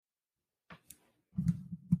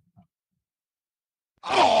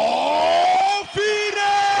Oh, Phoenix!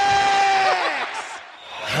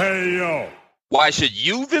 Hey, yo. Why should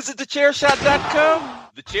you visit thechairshot.com?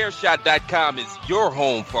 Thechairshot.com is your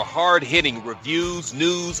home for hard-hitting reviews,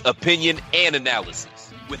 news, opinion, and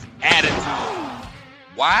analysis with attitude.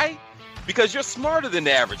 Why? Because you're smarter than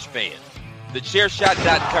the average fan.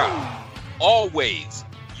 Thechairshot.com. Always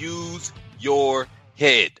use your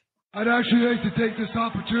head. I'd actually like to take this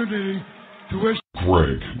opportunity to wish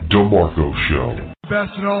Greg DeMarco Show. the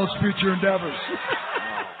best in all his future endeavors.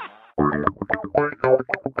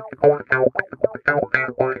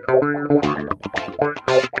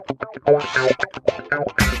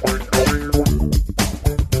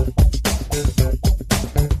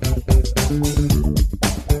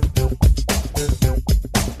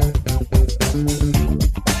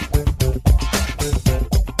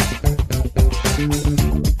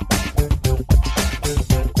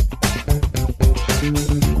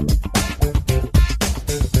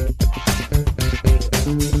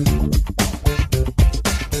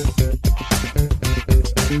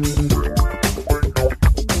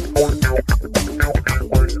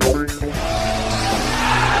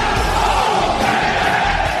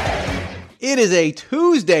 It is a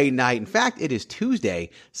Tuesday night. In fact, it is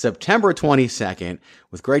Tuesday, September 22nd,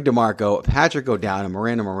 with Greg DeMarco, Patrick O'Dowd, and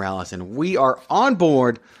Miranda Morales, and we are on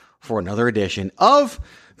board for another edition of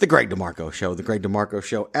The Greg DeMarco Show. The Greg DeMarco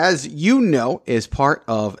Show, as you know, is part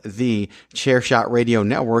of the Chairshot Radio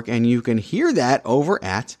Network, and you can hear that over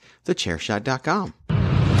at thechairshot.com.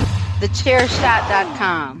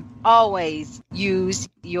 Thechairshot.com. Always use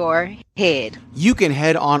your head. You can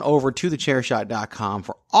head on over to thechairshot.com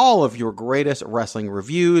for all of your greatest wrestling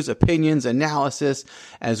reviews, opinions, analysis,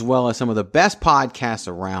 as well as some of the best podcasts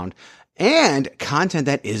around and content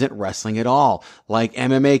that isn't wrestling at all, like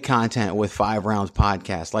MMA content with 5 Rounds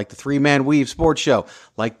Podcast, like the 3-Man Weave Sports Show,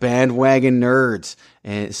 like Bandwagon Nerds,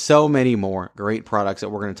 and so many more great products that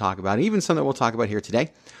we're going to talk about, even some that we'll talk about here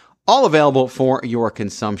today. All available for your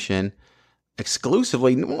consumption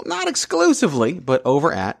exclusively, well, not exclusively, but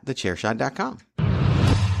over at thechairshot.com.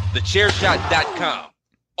 Thechairshot.com.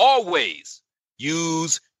 Always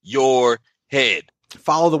use your head.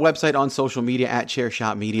 Follow the website on social media at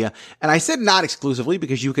Chairshot Media. And I said not exclusively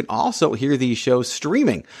because you can also hear these shows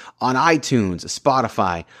streaming on iTunes,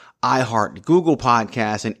 Spotify, iHeart, Google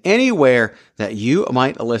Podcasts, and anywhere that you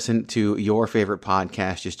might listen to your favorite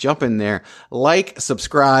podcast. Just jump in there, like,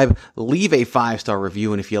 subscribe, leave a 5-star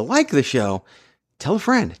review. And if you like the show, tell a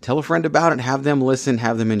friend about it, have them listen,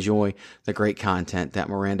 have them enjoy the great content that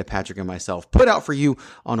Miranda, Patrick, and myself put out for you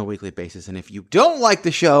on a weekly basis. And if you don't like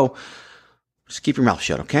the show, just keep your mouth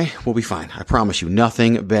shut, okay? We'll be fine. I promise you,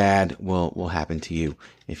 nothing bad will happen to you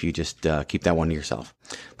if you just keep that one to yourself.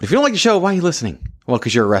 But if you don't like the show, why are you listening? Well,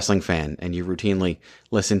 because you're a wrestling fan and you routinely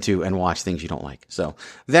listen to and watch things you don't like. So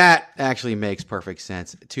that actually makes perfect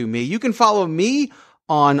sense to me. You can follow me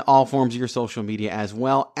on all forms of your social media as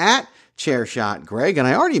well at Chairshot Greg, and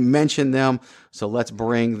I already mentioned them, so let's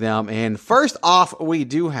bring them in. First off, we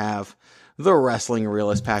do have the Wrestling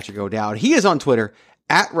Realist, Patrick O'Dowd. He is on Twitter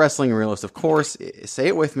at Wrestling Realist, of course. Say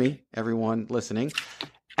it with me, everyone listening,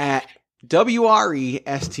 at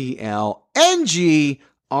WRESTLNGREALIST.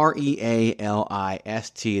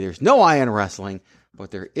 There's no I in wrestling,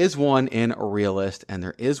 but there is one in Realist, and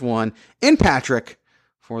there is one in Patrick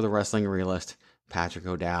for the Wrestling Realist, Patrick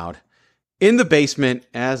O'Dowd. In the basement,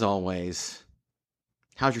 as always.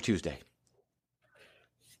 How's your Tuesday?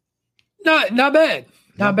 Not bad.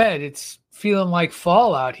 Not bad. It's feeling like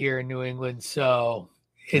fall out here in New England, so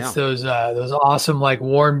it's those awesome, like,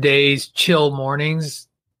 warm days, chill mornings.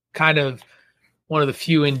 Kind of one of the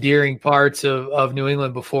few endearing parts of New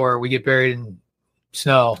England before we get buried in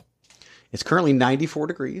snow. It's currently 94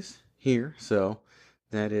 degrees here, so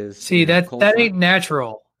that is... See, that ain't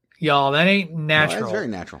natural, y'all. That ain't natural. No, that's very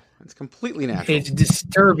natural. It's completely natural. It's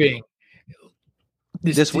disturbing.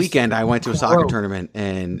 This weekend, I went to a soccer tournament,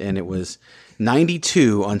 and it was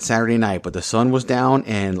 92 on Saturday night, but the sun was down,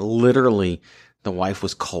 and literally the wife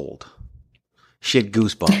was cold. She had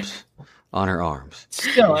goosebumps on her arms.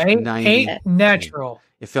 Still, ain't natural.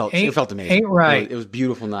 It felt amazing. Ain't right. It was a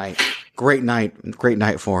beautiful night. Great night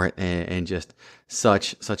for it, and just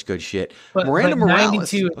such good shit. Miranda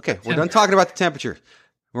Morales. Okay, we're done talking about the temperature.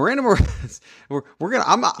 Miranda Morales. We're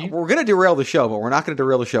gonna derail the show, but we're not gonna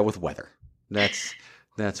derail the show with weather. That's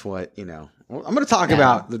what, you know. I'm going to talk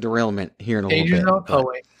about the derailment here in a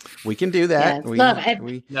little bit. We can do that.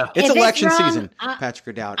 Yes. It's election season, Patrick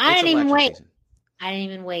O'Dowd. I didn't even wait.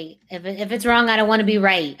 If it's wrong, I don't want to be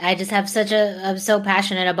right. I just have I'm so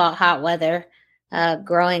passionate about hot weather.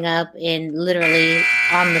 Growing up in literally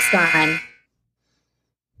on the sun.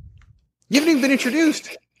 You haven't even been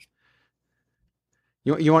introduced.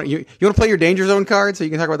 You want to play your Danger Zone card so you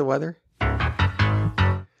can talk about the weather?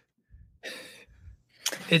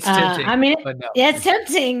 It's tempting. I mean, but no. it's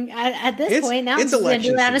tempting at this point. Now I'm just going to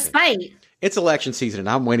do it out of spite. It's election season, and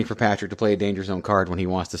I'm waiting for Patrick to play a Danger Zone card when he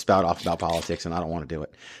wants to spout off about politics, and I don't want to do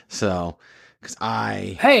it. So, because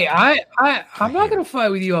I'm not going to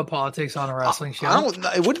fight with you on politics on a wrestling show.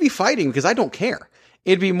 It wouldn't be fighting because I don't care.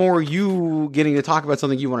 It'd be more you getting to talk about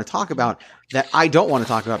something you want to talk about that I don't want to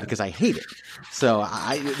talk about because I hate it. So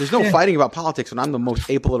there's no fighting about politics when I'm the most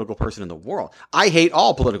apolitical person in the world. I hate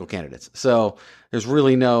all political candidates. So there's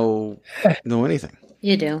really no anything.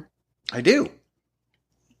 You do. I do.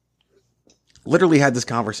 Literally had this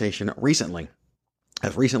conversation recently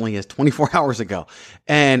as 24 hours ago,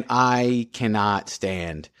 and I cannot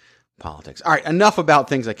stand politics. All right, enough about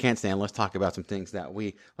things I can't stand. Let's talk about some things that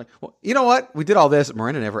we like. Well, you know what? We did all this.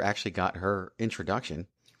 Miranda never actually got her introduction.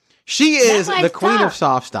 She is the queen of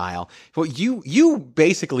soft style. Well, you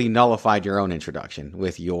basically nullified your own introduction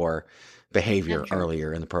with your behavior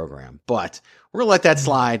earlier in the program, but we're gonna let that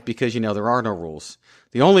slide because there are no rules.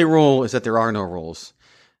 The only rule is that there are no rules.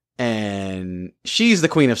 And she's the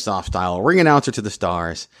queen of soft style, ring announcer to the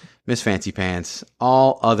stars, Miss Fancy Pants,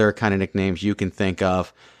 all other kind of nicknames you can think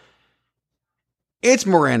of. It's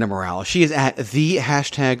Miranda Morales. She is at the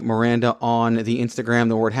hashtag Miranda on the Instagram.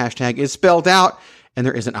 The word hashtag is spelled out, and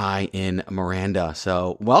there is an I in Miranda.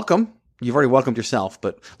 So welcome. You've already welcomed yourself,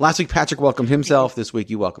 but last week Patrick welcomed himself. This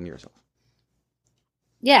week you welcome yourself.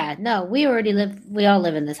 Yeah, no, we all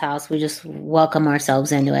live in this house. We just welcome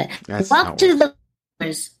ourselves into it. Welcome to the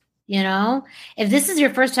listeners. If this is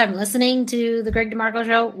your first time listening to the Greg DeMarco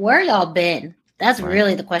show, where y'all been? That's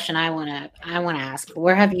really the question I want to ask.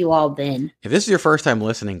 Where have you all been? If this is your first time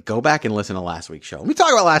listening, go back and listen to last week's show. Let me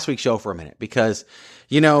talk about last week's show for a minute because,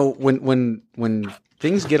 when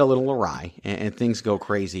things get a little awry and things go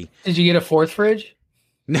crazy. Did you get a fourth fridge?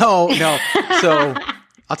 No. So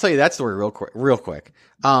I'll tell you that story real quick.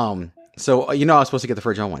 So, I was supposed to get the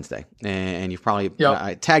fridge on Wednesday, and you've probably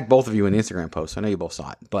I tagged both of you in the Instagram post, so I know you both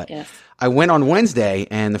saw it. But yes. I went on Wednesday,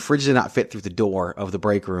 and the fridge did not fit through the door of the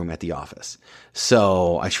break room at the office.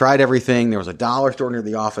 So I tried everything. There was a dollar store near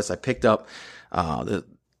the office. I picked up the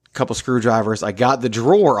couple screwdrivers. I got the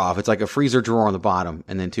drawer off. It's like a freezer drawer on the bottom,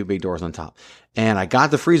 and then two big doors on top. And I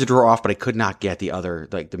got the freezer drawer off, but I could not get the other,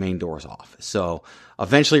 the main doors off. So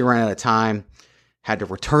eventually ran out of time. Had to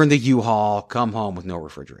return the U-Haul, come home with no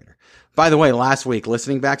refrigerator. By the way, last week,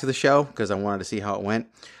 listening back to the show, because I wanted to see how it went,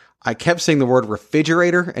 I kept saying the word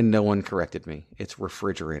refrigerator, and no one corrected me. It's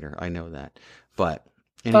refrigerator. I know that. But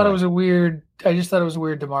anyway. I just thought it was a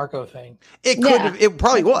weird DeMarco thing. It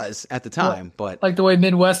probably was at the time, but. Like the way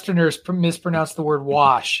Midwesterners mispronounce the word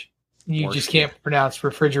wash. You just can't pronounce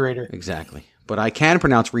refrigerator. Exactly. But I can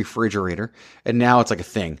pronounce refrigerator, and now it's like a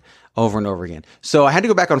thing over and over again. So I had to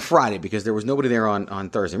go back on Friday because there was nobody there on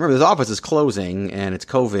Thursday. Remember, this office is closing, and it's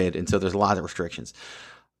COVID, and so there's a lot of restrictions.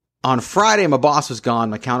 On Friday, my boss was gone.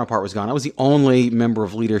 My counterpart was gone. I was the only member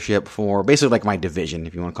of leadership for basically like my division,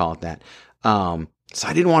 if you want to call it that. So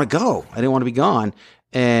I didn't want to go. I didn't want to be gone.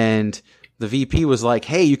 And the VP was like,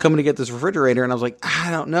 hey, you coming to get this refrigerator? And I was like, I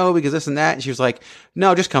don't know because this and that. And she was like,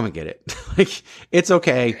 no, just come and get it. Like, it's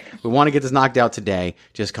okay. We want to get this knocked out today.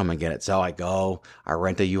 Just come and get it. So I go, I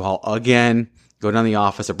rent a U-Haul again, go down to the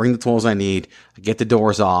office. I bring the tools I need. I get the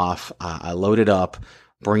doors off. I load it up,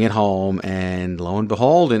 bring it home. And lo and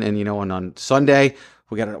behold, and on Sunday,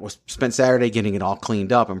 we spent Saturday getting it all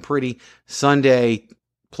cleaned up and pretty. Sunday,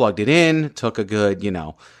 plugged it in, took a good,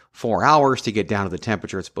 4 hours to get down to the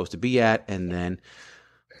temperature it's supposed to be at, and then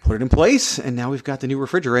put it in place. And now we've got the new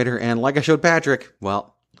refrigerator. And like I showed Patrick,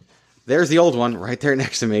 well, there's the old one right there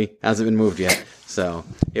next to me. Hasn't been moved yet. So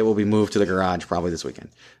it will be moved to the garage probably this weekend.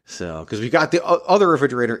 So, because we've got the other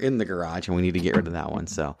refrigerator in the garage and we need to get rid of that one.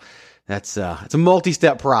 So that's, it's a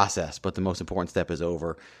multi-step process, but the most important step is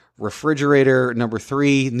over. Refrigerator number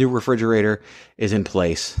 3, new refrigerator is in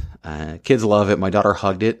place. Kids love it. My daughter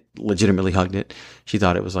hugged it, legitimately hugged it. She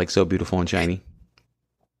thought it was like so beautiful and shiny.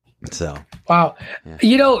 So, wow.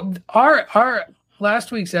 Yeah. Our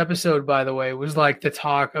last week's episode, by the way, was like the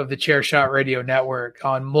talk of the Chairshot Radio Network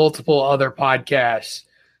on multiple other podcasts.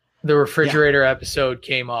 The refrigerator episode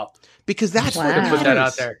came up because that's what it put that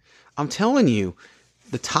out there. I'm telling you.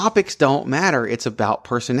 The topics don't matter. It's about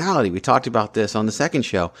personality. We talked about this on the second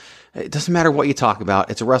show. It doesn't matter what you talk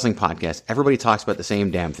about. It's a wrestling podcast. Everybody talks about the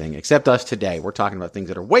same damn thing, except us today. We're talking about things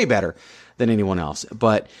that are way better than anyone else.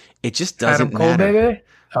 But it just doesn't matter. Adam Cole, baby?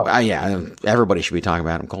 Oh. Yeah, everybody should be talking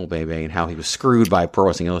about Adam Cole, baby, and how he was screwed by Pro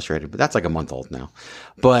Wrestling Illustrated. But that's like a month old now.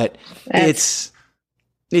 But it's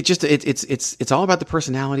It's all about the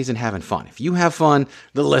personalities and having fun. If you have fun,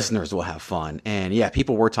 the listeners will have fun. And yeah,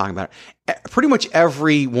 people were talking about it. Pretty much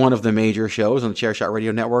every one of the major shows on the Chairshot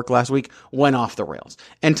Radio Network last week went off the rails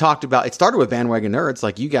and talked about, it started with Bandwagon Nerds.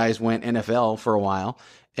 Like you guys went NFL for a while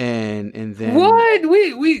and then. What?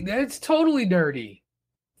 That's totally nerdy.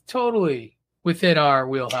 Totally within our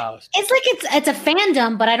wheelhouse. It's like it's a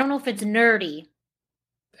fandom, but I don't know if it's nerdy.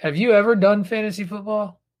 Have you ever done fantasy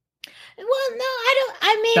football? Well, no, I don't.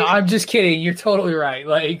 I mean, no, I'm just kidding. You're totally right.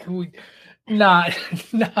 Like, not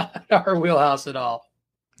our wheelhouse at all.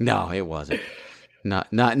 No, it wasn't.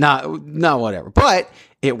 Not whatever. But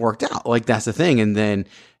it worked out. Like that's the thing. And then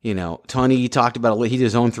Tony talked about he did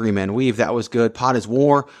his own 3-man weave. That was good. Pot is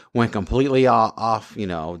War went completely off.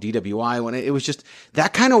 DWI when it was just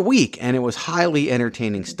that kind of week, and it was highly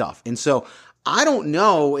entertaining stuff. And so I don't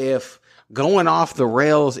know if going off the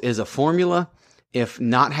rails is a formula. If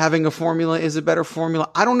not having a formula is a better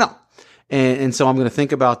formula, I don't know. And so I'm going to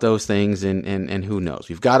think about those things and who knows.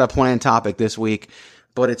 We've got a planned topic this week,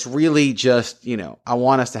 but it's really just, I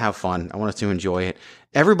want us to have fun. I want us to enjoy it.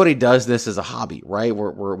 Everybody does this as a hobby, right?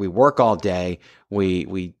 We work all day.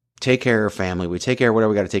 We take care of family. We take care of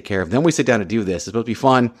whatever we got to take care of. Then we sit down to do this. It's supposed to be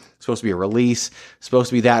fun. It's supposed to be a release. It's supposed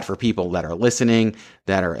to be that for people that are listening,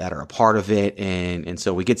 that are a part of it. And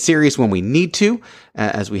so we get serious when we need to,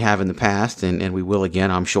 as we have in the past. And we will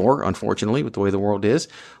again, I'm sure, unfortunately, with the way the world is.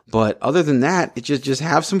 But other than that, it just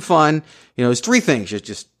have some fun. There's 3 things.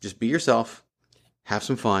 Just be yourself, have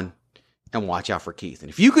some fun, and watch out for Keith.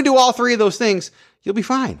 And if you can do all 3 of those things, you'll be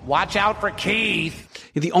fine. Watch out for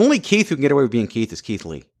Keith. The only Keith who can get away with being Keith is Keith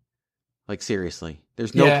Lee. Like seriously,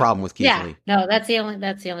 there's no problem with Keith Lee. No, that's the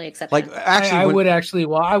only exception. Like actually, I would actually.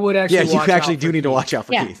 Yeah, you actually do need to watch out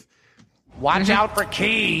for Keith. Watch out for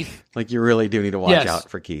Keith. Like you really do need to watch out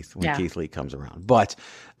for Keith when Keith Lee comes around. But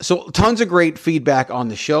so tons of great feedback on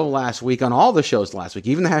the show last week, on all the shows last week,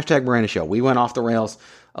 even the hashtag Miranda show. We went off the rails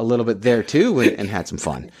a little bit there too, and had some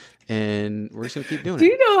fun. And we're just gonna keep doing it. Do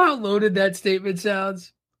you know how loaded that statement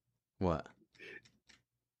sounds? What?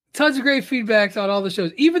 Tons of great feedbacks on all the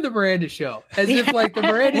shows, even the Miranda show, as if like the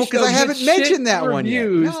Miranda show. Because I haven't mentioned that one yet.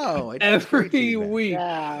 No, every week.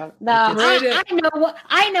 No,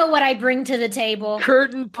 I know what I bring to the table.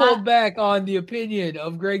 Curtain pulled back on the opinion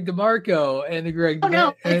of Greg DeMarco and the Greg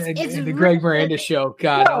Greg Miranda show.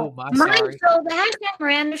 God, sorry. So the hashtag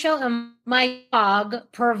Miranda show and my dog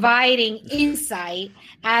providing insight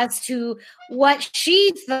as to what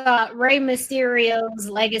she thought Rey Mysterio's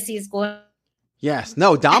legacy is going. Yes.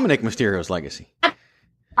 No, Dominic Mysterio's legacy.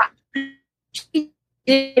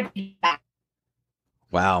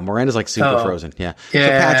 Wow. Miranda's like super frozen. Yeah. So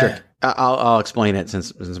Patrick, I'll explain it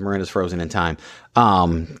since Miranda's frozen in time.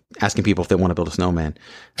 Asking people if they want to build a snowman.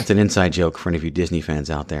 That's an inside joke for any of you Disney fans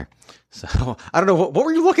out there. So I don't know. What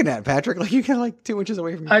were you looking at, Patrick? Like you got like 2 inches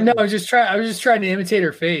away from me. I know. I was just trying to imitate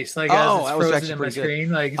her face. Like as it's frozen in my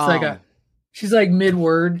screen. Like it's she's like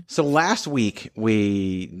mid-word. So last week,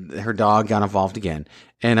 her dog got involved again,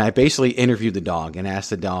 and I basically interviewed the dog and asked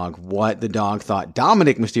the dog what the dog thought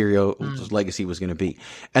Dominic Mysterio's legacy was going to be.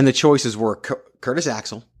 And the choices were Curtis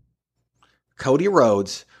Axel, Cody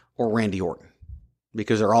Rhodes, or Randy Orton,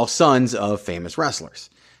 because they're all sons of famous wrestlers.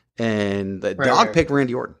 And the dog picked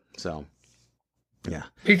Randy Orton. So, yeah.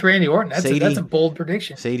 Picked Randy Orton. That's a bold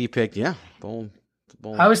prediction. Sadie picked, bold.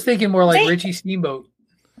 I was thinking more like Richie Steamboat.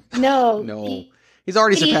 No. He's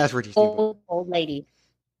already surpassed Richie Steamboat. Old lady.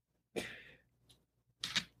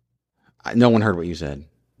 No one heard what you said.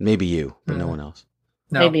 Maybe you, but no one else.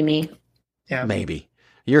 No. Maybe me. Yeah. Maybe.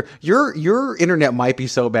 Your internet might be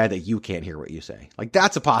so bad that you can't hear what you say. Like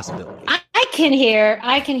that's a possibility. I can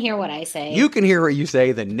hear what I say. You can hear what you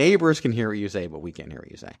say. The neighbors can hear what you say, but we can't hear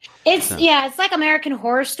what you say. It's like American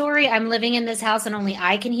Horror Story. I'm living in this house and only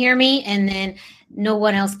I can hear me, and then no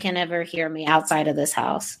one else can ever hear me outside of this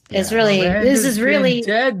house. Yeah. This is really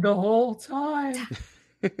dead the whole time.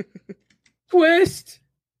 Twist.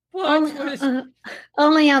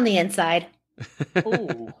 Only on the inside.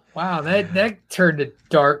 Oh, wow. That turned a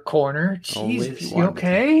dark corner. Jesus, you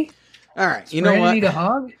okay? All right. You know what? Need a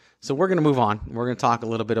hug? So we're going to move on. We're going to talk a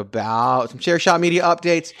little bit about some Chairshot Media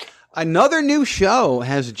updates. Another new show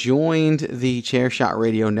has joined the Chairshot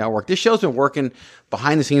Radio Network. This show's been working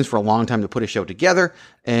behind the scenes for a long time to put a show together,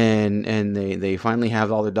 and they finally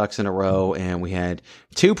have all their ducks in a row, and we had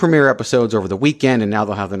 2 premiere episodes over the weekend, and now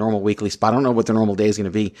they'll have the normal weekly spot. I don't know what the normal day is going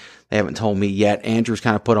to be. They haven't told me yet. Andrew's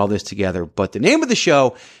kind of put all this together, but the name of the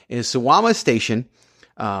show is Suwama Station.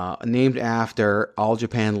 named after All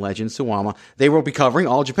Japan legend Suwama. They will be covering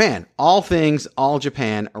All Japan, all things All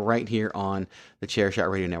Japan, right here on the Chairshot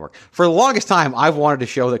Radio Network. For the longest time, I've wanted a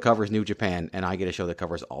show that covers New Japan, and I get a show that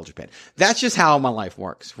covers All Japan. That's just how my life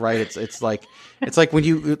works, right? It's like when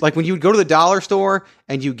you would go to the dollar store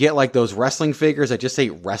and you get like those wrestling figures that just say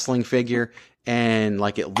wrestling figure, and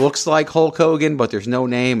like it looks like Hulk Hogan, but there's no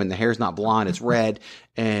name, and the hair's not blonde, it's red,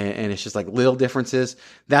 and it's just like little differences.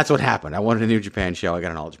 That's what happened. I wanted a New Japan show, I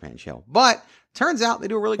got an All Japan show, but turns out they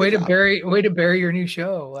do a really good job. Way to bury your new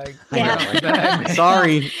show. Like, yeah.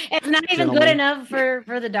 Sorry, it's not even good enough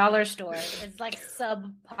for the dollar store. It's like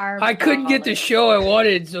subpar. I couldn't get the show I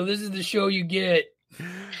wanted, so this is the show you get.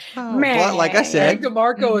 But like I said,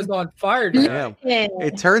 DeMarco is on fire now. Yeah.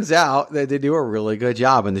 It turns out that they do a really good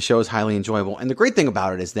job, and the show is highly enjoyable. And the great thing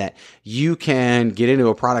about it is that you can get into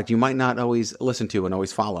a product you might not always listen to and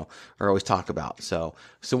always follow or always talk about. So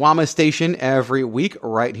Suwama Station every week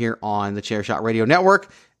right here on the Chairshot Radio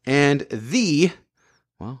Network and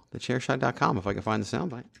thechairshot.com if I can find the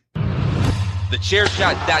soundbite.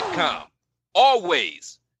 Thechairshot.com.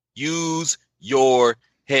 Always use your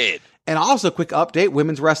head. And also, quick update,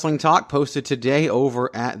 Women's Wrestling Talk posted today over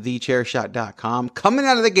at thechairshot.com. Coming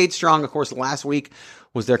out of the gate strong, of course, last week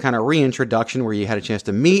was their kind of reintroduction where you had a chance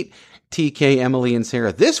to meet TK, Emily, and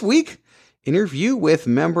Sarah. This week, interview with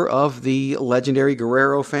member of the legendary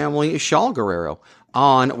Guerrero family, Shaul Guerrero,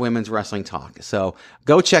 on Women's Wrestling Talk. So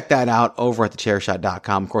go check that out over at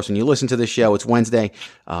thechairshot.com. Of course, when you listen to this show, it's Wednesday.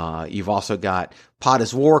 You've also got Pod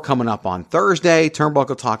is War coming up on Thursday,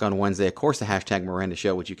 Turnbuckle Talk on Wednesday, of course, the hashtag Miranda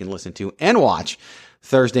Show, which you can listen to and watch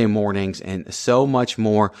Thursday mornings, and so much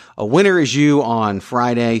more. A Winner Is You on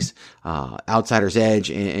Fridays, Outsider's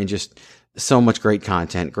Edge, and just so much great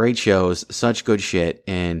content, great shows, such good shit.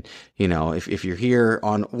 And, you know, if you're here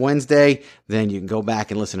on Wednesday, then you can go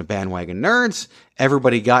back and listen to Bandwagon Nerds.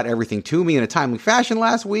 Everybody got everything to me in a timely fashion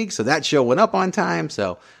last week, so that show went up on time.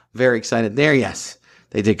 So very excited there. Yes,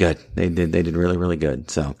 they did good. They did really, really good.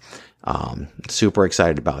 So super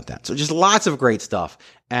excited about that. So just lots of great stuff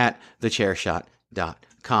at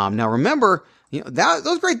thechairshot.com. Now remember, you know,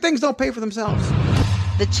 those great things don't pay for themselves.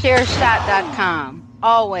 Thechairshot.com.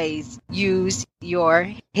 Always use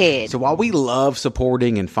your head. So while we love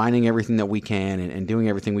supporting and finding everything that we can and doing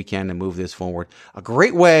everything we can to move this forward, a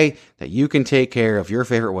great way that you can take care of your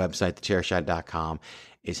favorite website, thechairshot.com,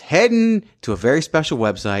 is heading to a very special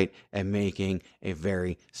website and making a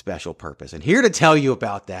very special purpose. And here to tell you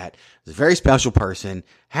about that is a very special person,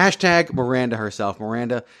 hashtag Miranda herself.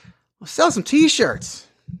 Miranda, let's sell some t-shirts.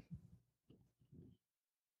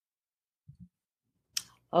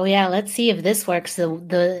 Oh yeah, let's see if this works.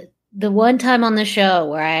 The one time on the show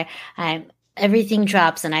where I everything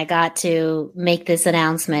drops and I got to make this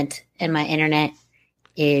announcement and my internet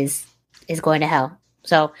is going to hell.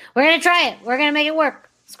 So we're gonna try it. We're gonna make it work.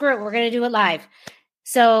 Screw it. We're gonna do it live.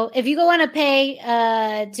 So if you want to pay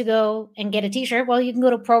to go and get a t-shirt, well, you can go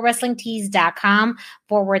to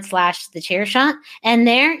prowrestlingtees.com/thechairshot. And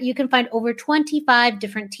there you can find over 25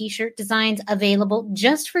 different t-shirt designs available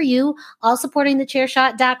just for you, all supporting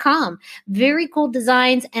thechairshot.com. Very cool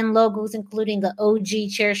designs and logos, including the OG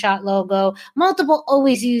Chairshot logo, multiple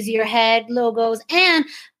Always Use Your Head logos, and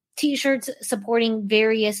t-shirts supporting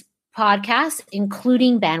various podcasts,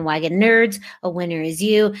 including Bandwagon Nerds, A Winner Is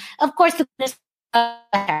You. Of course, the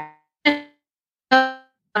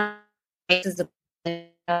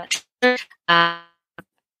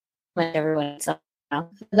everyone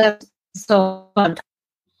that's so fun.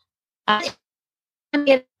 I'm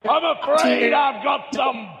afraid I've got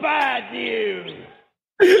some bad news.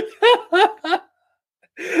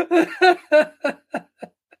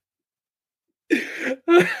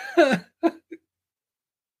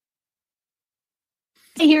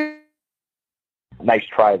 Here. Nice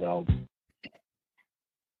try, though.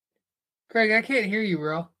 Greg, I can't hear you,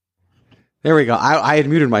 bro. There we go. I had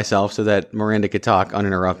muted myself so that Miranda could talk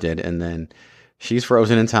uninterrupted, and then she's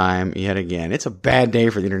frozen in time yet again. It's a bad day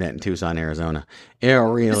for the internet in Tucson, Arizona. It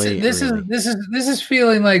really this is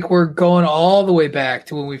feeling like we're going all the way back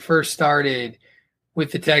to when we first started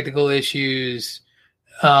with the technical issues,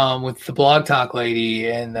 with the Blog Talk lady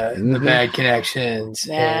and the bad connections.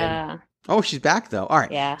 Yeah. Oh, she's back though. All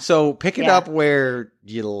right. Yeah. So pick it up where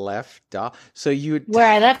you left off. So where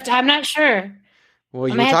I left, I'm not sure. Well,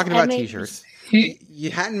 you were talking about t-shirts.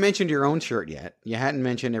 You hadn't mentioned your own shirt yet. You hadn't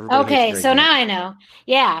mentioned everybody. Okay, so now I know.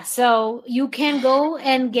 Yeah, so you can go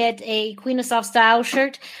and get a Queen of Soft Style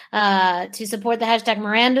shirt to support the hashtag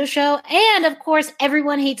Miranda Show. And, of course,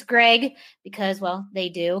 everyone hates Greg because, well, they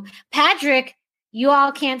do. Patrick you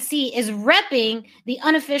all can't see is repping the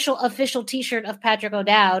unofficial official t-shirt of Patrick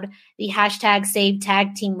O'Dowd, the hashtag Save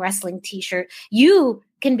Tag Team Wrestling t-shirt. You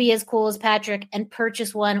can be as cool as Patrick and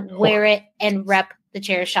purchase one, wear it, and rep the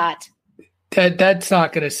chair shot. That's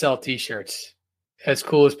not going to sell t-shirts. As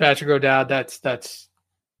cool as Patrick O'Dowd, that's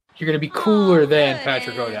you're going to be cooler than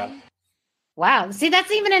Patrick O'Dowd. Wow. See,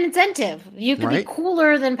 that's even an incentive. You can be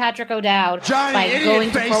cooler than Patrick O'Dowd by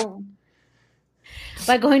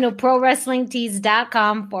going to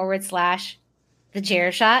prowrestlingtees.com/the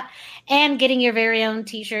chair shot and getting your very own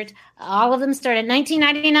t-shirt. All of them start at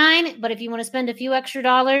 $19.99, but if you want to spend a few extra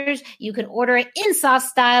dollars, you can order it in sauce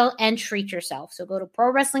style and treat yourself. So go to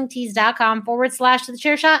prowrestlingtees.com/the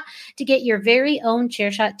chair shot to get your very own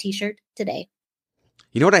chair shot t-shirt today.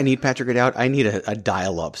 You know what I need, Patrick O'Dowd? I need a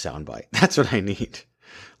dial-up soundbite. That's what I need.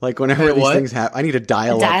 Like whenever these things happen, I need a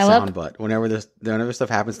dial-up soundbite. Whenever stuff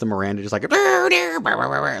happens to Miranda, just like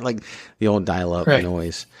the old dial-up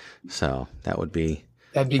noise. So that'd be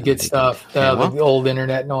good stuff. The old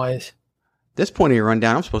internet noise. This point of your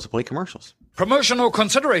rundown, I'm supposed to play commercials. Promotional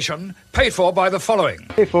consideration paid for by the following.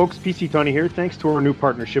 Hey folks, PC Tony here. Thanks to our new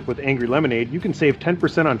partnership with Angry Lemonade, you can save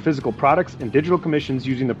 10% on physical products and digital commissions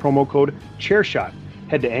using the promo code ChairShot.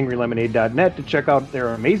 Head to angrylemonade.net to check out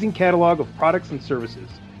their amazing catalog of products and services.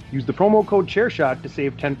 Use the promo code ChairShot to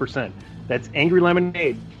save 10%. That's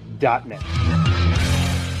angrylemonade.net.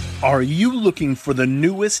 Are you looking for the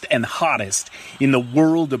newest and hottest in the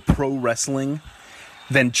world of pro wrestling?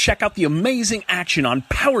 Then check out the amazing action on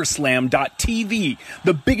Powerslam.tv,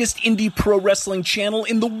 the biggest indie pro wrestling channel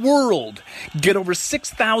in the world. Get over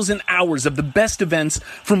 6,000 hours of the best events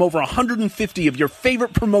from over 150 of your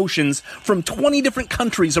favorite promotions from 20 different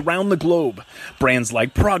countries around the globe. Brands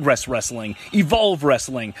like Progress Wrestling, Evolve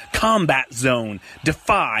Wrestling, Combat Zone,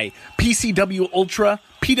 Defy, PCW Ultra,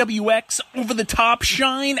 PWX, Over the Top,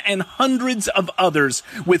 Shine, and hundreds of others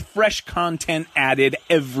with fresh content added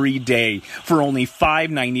every day for only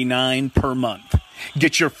 $5.99 per month.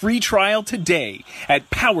 Get your free trial today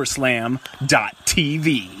at Powerslam.tv.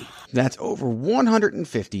 That's over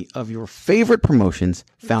 150 of your favorite promotions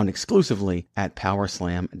found exclusively at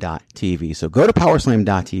Powerslam.tv. So go to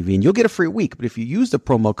Powerslam.tv and you'll get a free week. But if you use the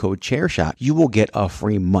promo code ChairShot, you will get a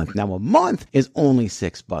free month. Now, a month is only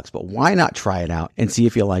 $6, but why not try it out and see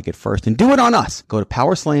if you like it first? And do it on us. Go to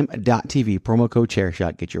Powerslam.tv, promo code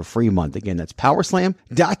ChairShot, get your free month. Again, that's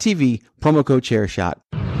Powerslam.tv, promo code ChairShot.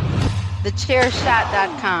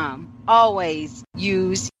 TheChairShot.com. Always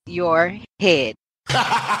use your head.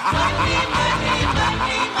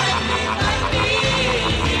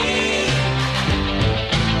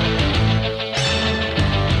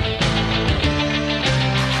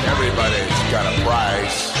 Everybody's got a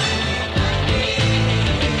price.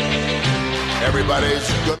 Everybody's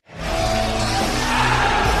good.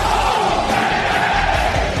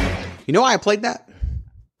 You know why I played that?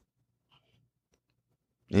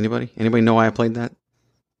 Anybody know why I played that?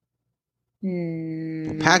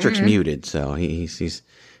 Well, Patrick's muted, so he's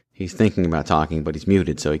thinking about talking, but he's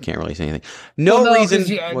muted, so he can't really say anything. No reason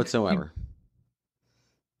whatsoever.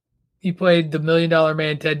 He played the $1 Million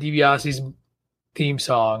Man Ted DiBiase's theme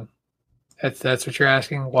song. That's what you're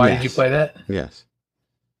asking? Why did you play that? Yes.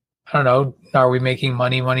 I don't know. Are we making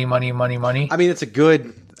money? I mean, it's a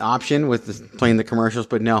good option with playing the commercials,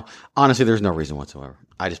 but no, honestly, there's no reason whatsoever.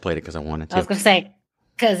 I just played it because I wanted to. I was going to say,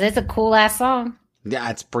 because it's a cool ass song. Yeah,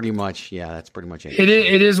 that's pretty much it.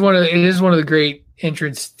 It is one of the great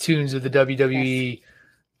entrance tunes of the WWE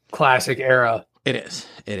classic era. It is.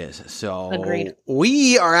 So agreed.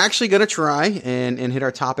 We are actually going to try and hit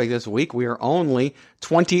our topic this week. We are only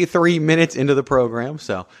 23 minutes into the program,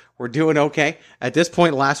 so we're doing okay. At this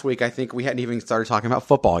point last week, I think we hadn't even started talking about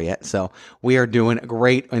football yet, so we are doing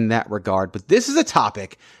great in that regard. But this is a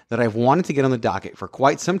topic that I've wanted to get on the docket for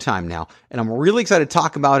quite some time now, and I'm really excited to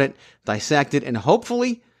talk about it, dissect it, and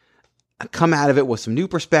hopefully come out of it with some new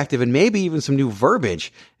perspective and maybe even some new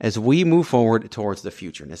verbiage as we move forward towards the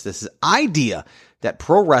future. And it's this idea that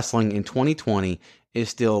pro wrestling in 2020 is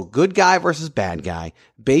still good guy versus bad guy,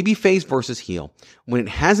 babyface versus heel, when it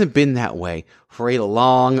hasn't been that way for a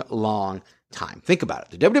long, long time. Think about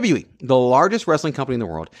it. The WWE, the largest wrestling company in the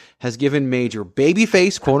world, has given major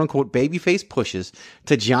babyface, quote unquote, babyface pushes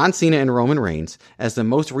to John Cena and Roman Reigns as the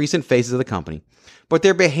most recent faces of the company. But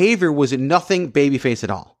their behavior was nothing babyface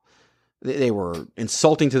at all. They were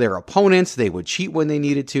insulting to their opponents. They would cheat when they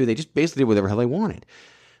needed to. They just basically did whatever the hell they wanted.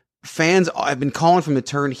 Fans have been calling for them to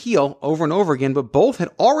turn heel over and over again, but both had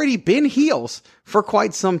already been heels for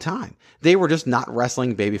quite some time. They were just not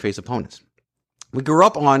wrestling babyface opponents. We grew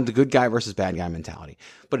up on the good guy versus bad guy mentality,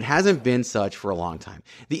 but it hasn't been such for a long time.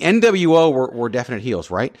 The NWO were definite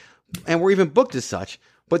heels, right? and were even booked as such,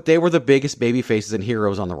 but they were the biggest baby faces and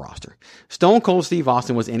heroes on the roster. Stone Cold Steve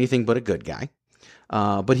Austin was anything but a good guy.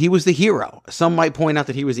 But he was the hero. Some might point out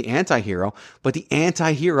that he was the anti-hero, but the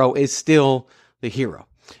anti-hero is still the hero.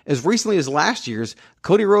 As recently as last year's,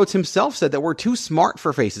 Cody Rhodes himself said that we're too smart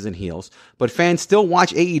for faces and heels, but fans still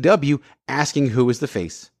watch AEW asking who is the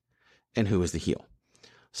face and who is the heel.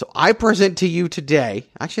 So I present to you today,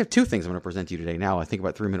 I actually have two things I'm going to present to you today now, I think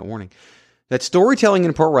about 3-minute warning, that storytelling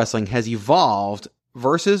in pro wrestling has evolved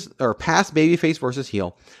past babyface versus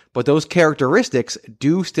heel, but those characteristics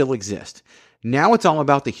do still exist. Now it's all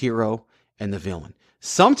about the hero and the villain.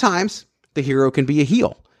 Sometimes the hero can be a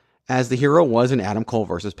heel, as the hero was in Adam Cole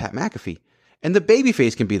versus Pat McAfee. And the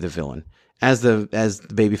babyface can be the villain, as the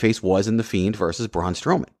babyface was in The Fiend versus Braun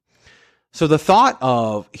Strowman. So the thought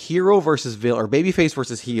of hero versus villain, or babyface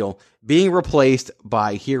versus heel, being replaced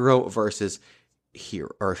by hero versus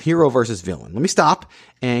villain. Let me stop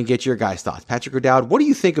and get your guys' thoughts. Patrick O'Dowd, what do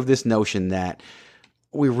you think of this notion that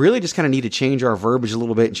we really just kind of need to change our verbiage a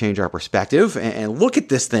little bit and change our perspective and look at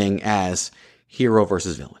this thing as hero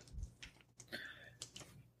versus villain?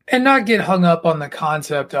 And not get hung up on the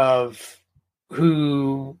concept of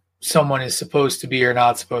who someone is supposed to be or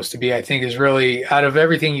not supposed to be, I think is really, out of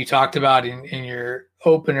everything you talked about in your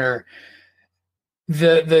opener,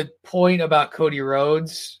 the point about Cody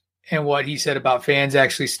Rhodes and what he said about fans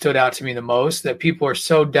actually stood out to me the most, that people are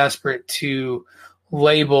so desperate to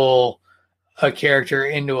label a character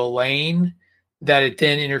into a lane that it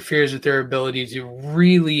then interferes with their ability to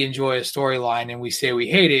really enjoy a storyline. And we say we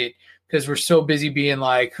hate it because we're so busy being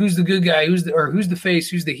like, who's the good guy? Who's the face?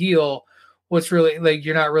 Who's the heel? What's really, like,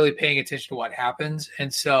 you're not really paying attention to what happens.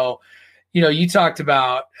 And so, you talked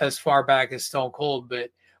about as far back as Stone Cold, but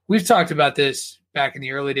we've talked about this back in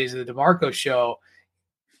the early days of the DeMarco show.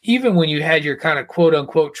 Even when you had your kind of quote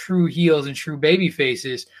unquote true heels and true baby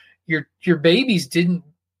faces, your babies did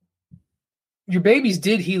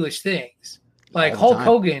heelish things. Like Hulk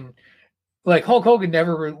Hogan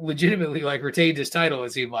never legitimately retained his title.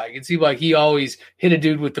 It seemed like he always hit a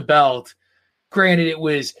dude with the belt. Granted, it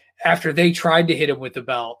was after they tried to hit him with the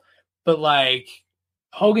belt, but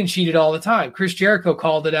Hogan cheated all the time. Chris Jericho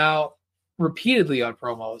called it out repeatedly on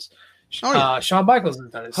promos. Oh, yeah. Shawn Michaels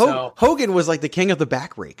has done it. Hogan was like the king of the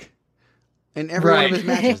back rake in every one of his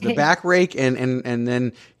matches. The back rake and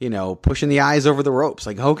then pushing the eyes over the ropes.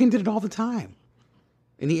 Like Hogan did it all the time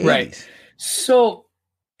in the 80s. Right. So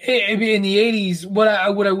in the 80s, what I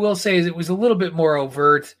will say is it was a little bit more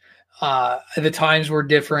overt. The times were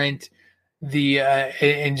different.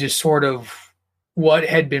 And just sort of what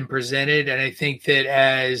had been presented. And I think that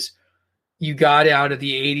as you got out of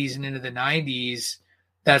the 80s and into the 90s,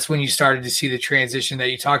 that's when you started to see the transition that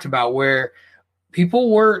you talked about, where people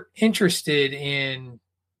were interested in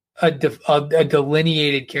a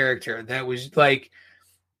delineated character that was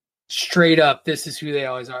straight up, this is who they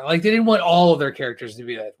always are. They didn't want all of their characters to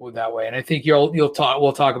be that way. And I think we'll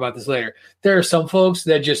talk about this later. There are some folks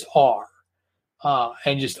that just are.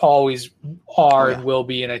 And just always are and will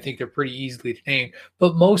be, and I think they're pretty easily to name.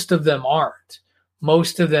 But most of them aren't.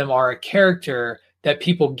 Most of them are a character that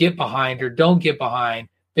people get behind or don't get behind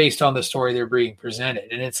based on the story they're being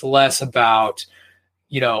presented. And it's less about,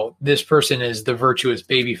 this person is the virtuous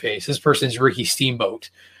babyface. This person is Ricky Steamboat.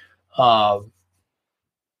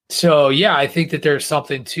 So, yeah, I think that there's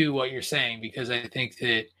something to what you're saying, because I think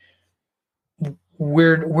that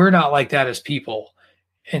we're not like that as people.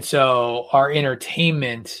 And so our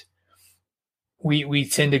entertainment, we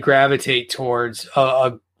tend to gravitate towards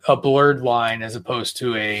a blurred line as opposed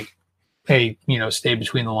to a stay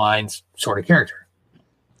between the lines sort of character.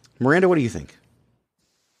 Miranda, what do you think?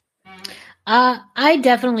 I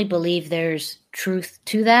definitely believe there's truth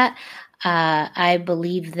to that. I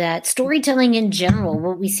believe that storytelling in general,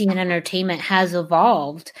 what we see in entertainment, has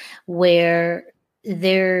evolved where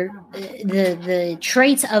the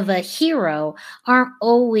traits of a hero aren't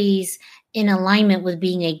always in alignment with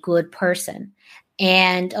being a good person.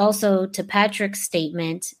 And also to Patrick's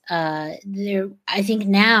statement, I think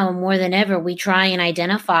now more than ever, we try and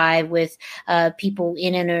identify with people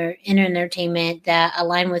in entertainment that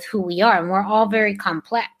align with who we are. And we're all very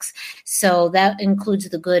complex. So that includes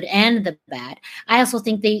the good and the bad. I also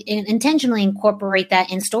think they intentionally incorporate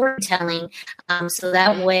that in storytelling. So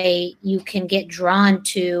that way you can get drawn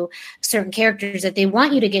to certain characters, that they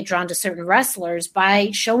want you to get drawn to certain wrestlers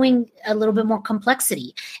by showing a little bit more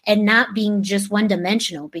complexity and not being just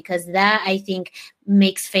one-dimensional, because that, I think,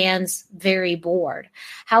 makes fans very bored.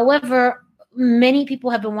 However, many people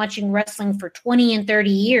have been watching wrestling for 20 and 30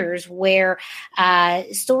 years, where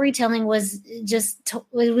storytelling was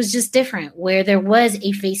just different, where there was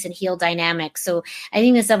a face and heel dynamic. So I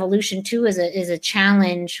think this evolution too is a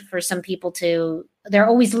challenge for some people they're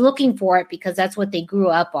always looking for it because that's what they grew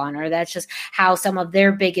up on, or that's just how some of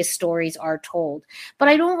their biggest stories are told. But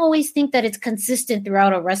I don't always think that it's consistent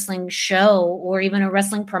throughout a wrestling show or even a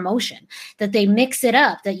wrestling promotion, that they mix it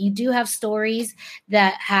up, that you do have stories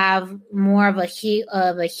that have more of a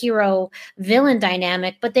hero villain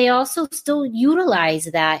dynamic, but they also still utilize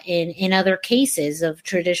that in other cases of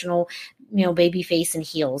traditional, babyface and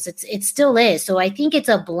heels. It still is. So I think it's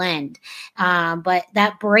a blend. But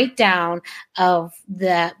that breakdown of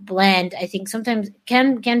that blend, I think sometimes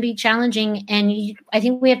can be challenging. And I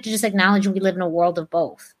think we have to just acknowledge we live in a world of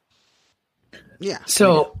both. Yeah.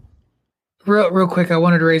 So real quick, I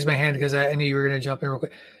wanted to raise my hand because I knew you were going to jump in real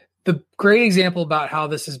quick. The great example about how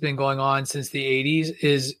this has been going on since the 80s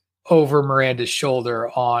is over Miranda's shoulder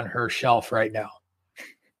on her shelf right now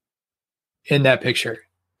in that picture.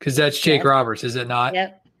 Because that's Jake Roberts, is it not?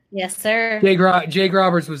 Yep. Yes, sir. Jake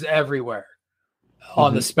Roberts was everywhere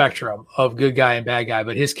on the spectrum of good guy and bad guy,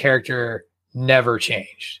 but his character never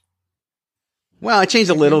changed. Well, it changed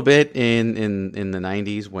a little bit in the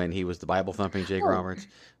 90s when he was the Bible thumping Jake Roberts.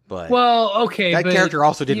 But that character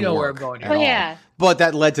also didn't work. Where I'm going at all. Yeah. But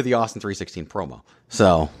that led to the Austin 316 promo.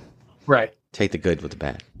 So right. Take the good with the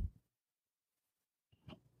bad.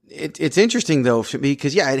 It's interesting though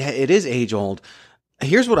because it is age old.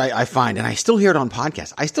 Here's what I find, and I still hear it on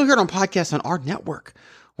podcasts. I still hear it on podcasts on our network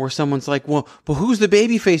where someone's like, well, but who's the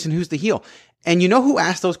babyface and who's the heel? And you know who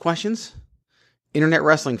asked those questions? Internet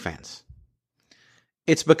wrestling fans.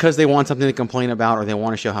 It's because they want something to complain about or they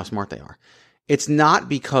want to show how smart they are. It's not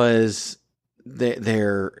because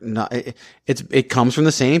they're not. It comes from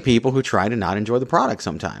the same people who try to not enjoy the product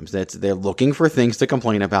sometimes. They're looking for things to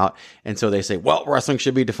complain about. And so they say, well, wrestling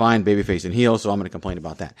should be defined babyface and heel, so I'm going to complain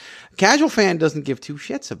about that. Casual fan doesn't give two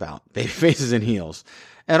shits about babyfaces and heels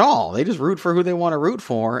at all. They just root for who they want to root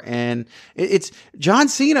for. And it's John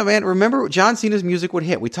Cena, man. Remember John Cena's music would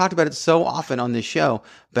hit. We talked about it so often on this show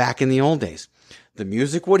back in the old days. The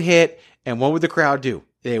music would hit, and what would the crowd do?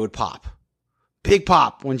 They would pop. Big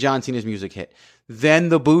pop when John Cena's music hit. Then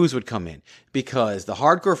the boos would come in because the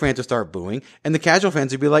hardcore fans would start booing and the casual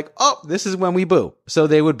fans would be like, oh, this is when we boo. So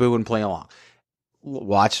they would boo and play along.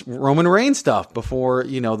 Watch Roman Reigns stuff before,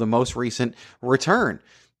 the most recent return.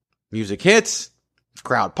 Music hits,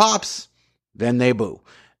 crowd pops, then they boo.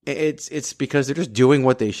 It's because they're just doing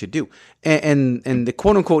what they should do. And the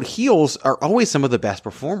quote unquote heels are always some of the best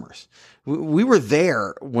performers. We were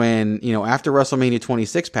there when, after WrestleMania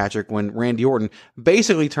 26, Patrick, when Randy Orton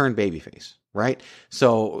basically turned babyface, right?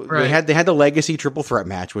 So they had the legacy triple threat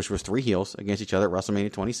match, which was 3 heels against each other at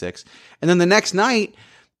WrestleMania 26. And then the next night,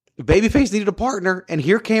 babyface needed a partner, and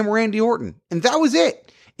here came Randy Orton. And that was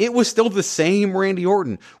it. It was still the same Randy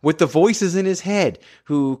Orton with the voices in his head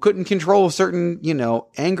who couldn't control certain,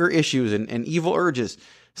 anger issues and evil urges.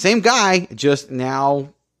 Same guy, just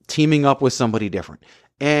now teaming up with somebody different.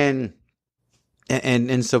 And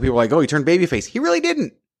so people were like, oh, he turned babyface. He really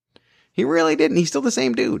didn't. He's still the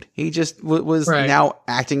same dude. He just was now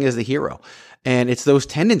acting as the hero. And it's those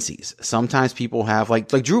tendencies. Sometimes people have like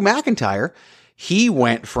Drew McIntyre. He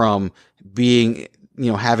went from being,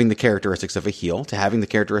 having the characteristics of a heel to having the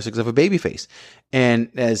characteristics of a babyface. And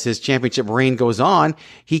as his championship reign goes on,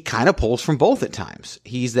 he kind of pulls from both at times.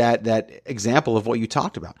 He's that example of what you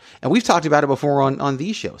talked about. And we've talked about it before on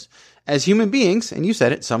these shows. As human beings, and you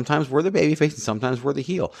said it, sometimes we're the babyface and sometimes we're the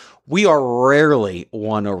heel. We are rarely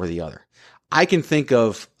one over the other. I can think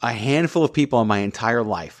of a handful of people in my entire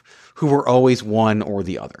life who were always one or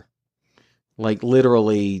the other. Like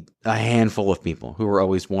literally a handful of people who were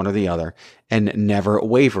always one or the other and never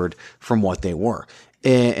wavered from what they were.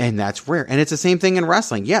 And that's rare. And it's the same thing in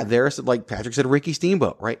wrestling. Yeah, there's, like Patrick said, Ricky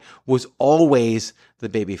Steamboat, right, was always the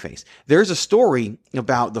babyface. There's a story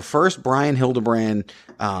about the first Brian Hildebrand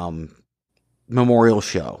memorial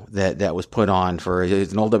show that was put on for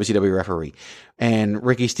an old WCW referee. And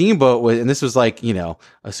Ricky Steamboat was, and this was like, a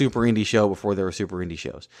super indie show before there were super indie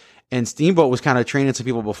shows. And Steamboat was kind of training some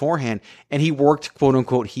people beforehand, and he worked quote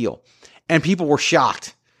unquote heel. And people were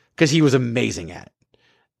shocked because he was amazing at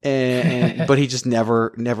it. But he just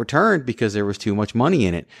never turned because there was too much money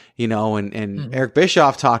in it, and Eric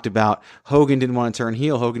Bischoff talked about Hogan didn't want to turn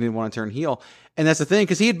heel. And that's the thing,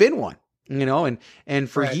 because he had been one, and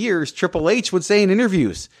for years, Triple H would say in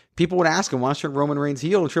interviews, people would ask him, why don't you turn Roman Reigns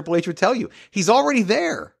heel? And Triple H would tell you, he's already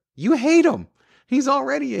there. You hate him. He's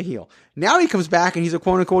already a heel. Now he comes back and he's a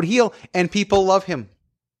quote unquote heel and people love him.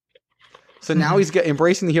 So now he's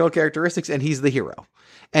embracing the hero characteristics, and he's the hero.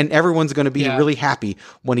 And everyone's going to be really happy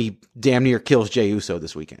when he damn near kills Jey Uso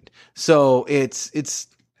this weekend. So it's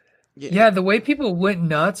the way people went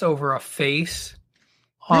nuts over a face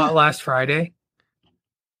last Friday.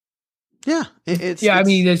 Yeah, I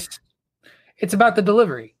mean, it's about the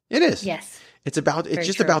delivery. It is. Yes. It's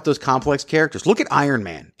about those complex characters. Look at Iron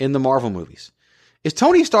Man in the Marvel movies. Is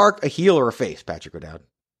Tony Stark a heel or a face, Patrick O'Dowd?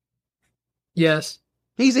 Yes.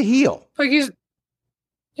 He's a heel. Like he's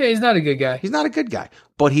not a good guy. He's not a good guy,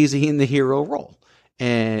 but he's in the hero role.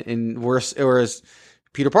 And whereas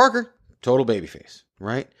Peter Parker, total babyface,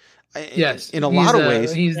 right? Yes. In a lot of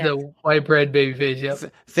ways. He's the white bread babyface, yep.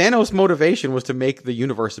 Thanos' motivation was to make the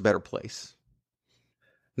universe a better place.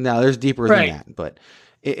 Now, there's deeper than that, but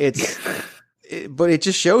but it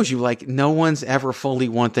just shows you like no one's ever fully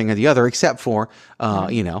one thing or the other, except for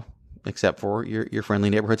your friendly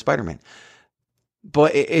neighborhood Spider-Man.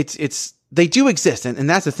 But they do exist, and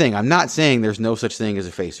that's the thing. I'm not saying there's no such thing as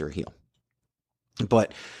a face or a heel,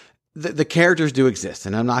 but the characters do exist,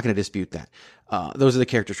 and I'm not going to dispute that. Those are the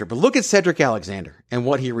characters. But look at Cedric Alexander and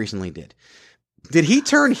what he recently did. Did he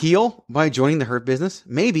turn heel by joining the Hurt Business?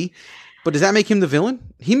 Maybe, but does that make him the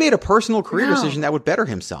villain? He made a personal career decision that would better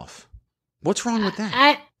himself. What's wrong with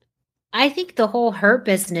that? I think the whole Hurt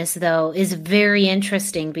Business, though, is very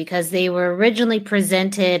interesting because they were originally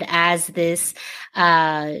presented as this,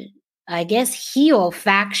 I guess, heel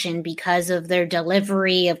faction because of their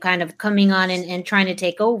delivery of kind of coming on and trying to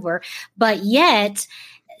take over. But yet,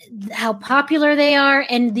 how popular they are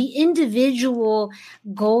and the individual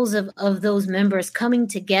goals of those members coming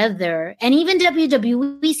together. And even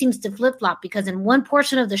WWE seems to flip-flop because in one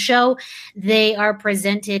portion of the show, they are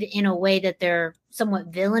presented in a way that they're somewhat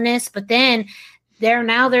villainous, but then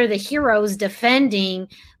they're the heroes defending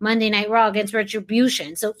Monday Night Raw against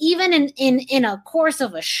Retribution. So even in a course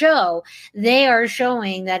of a show, they are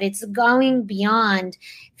showing that it's going beyond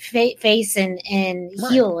face and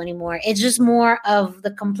heel anymore. It's just more of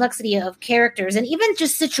the complexity of characters and even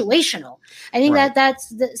just situational. I think that's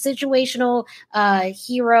the situational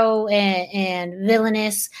hero and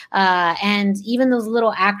villainous and even those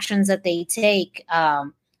little actions that they take.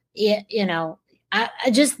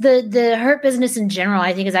 Just the Hurt Business in general,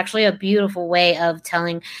 I think, is actually a beautiful way of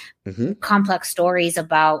telling complex stories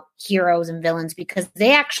about heroes and villains because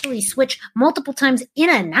they actually switch multiple times in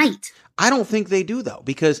a night. I don't think they do, though,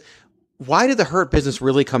 because why did the Hurt Business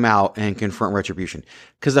really come out and confront Retribution?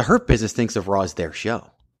 Because the Hurt Business thinks of Raw as their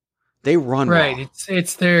show. They run Raw.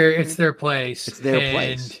 It's their place. It's their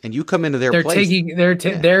place, and you come into their place.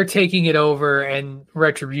 They're taking it over, and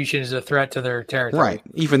Retribution is a threat to their territory. Right.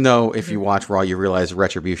 Even though if you watch Raw, you realize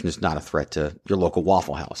Retribution is not a threat to your local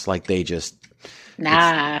Waffle House. Like they just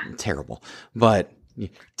it's terrible. But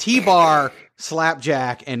T-Bar,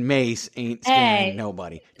 Slapjack, and Mace ain't scaring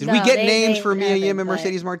nobody. Did we get names for Mia Yim and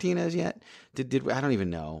Mercedes Martinez yet? Did I don't even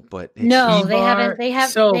know, but no, they haven't. They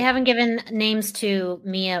haven't given names to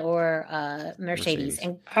Mia or Mercedes.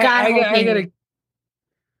 And I gotta.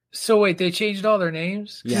 So wait, they changed all their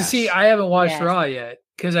names? Yes. See, I haven't watched Raw yet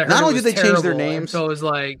because I heard not only did they change their names, so it was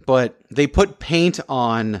like, but they put paint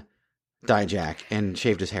on Dijak and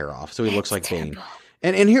shaved his hair off, so he looks like Bane.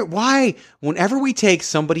 And here, why? Whenever we take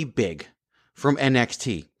somebody big from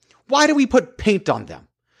NXT, why do we put paint on them?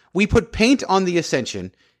 We put paint on the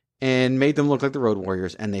Ascension and made them look like the Road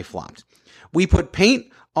Warriors, and they flopped. We put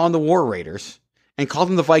paint on the War Raiders and called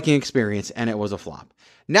them the Viking Experience, and it was a flop.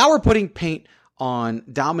 Now we're putting paint on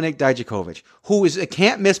Dominik Dijakovic, who is a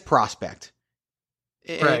can't-miss prospect.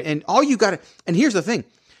 And all you got to... And here's the thing.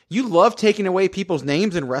 You love taking away people's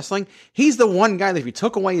names in wrestling. He's the one guy that if you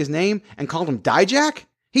took away his name and called him Dijak,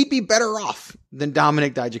 he'd be better off than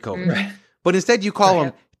Dominik Dijakovic. Right. But instead you call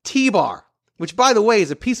him T-Bar, which, by the way,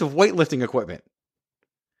 is a piece of weightlifting equipment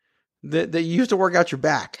that you used to work out your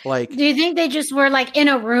back. Like, do you think they just were like in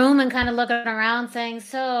a room and kind of looking around saying,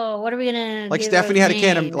 so what are we going to like Stephanie had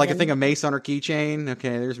a thing of Mace on her keychain.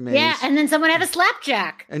 Okay, there's Mace. Yeah, and then someone had a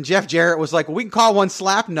Slapjack. And Jeff Jarrett was like, well, we can call one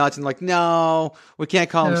Slap Nuts. And like, no, we can't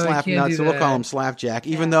call him Slap Nuts, so we'll call him Slapjack.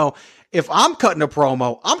 Yeah. Even though if I'm cutting a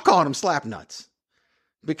promo, I'm calling him Slap Nuts.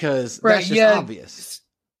 Because that's just obvious.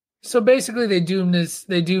 So basically they doom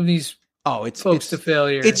these folks to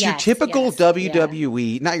failure. It's your typical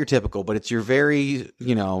WWE, not your typical, but it's your very,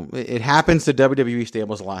 it happens to WWE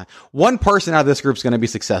stables a lot. One person out of this group is going to be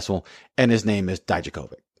successful, and his name is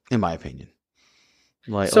Dijakovic, in my opinion.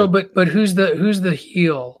 But who's the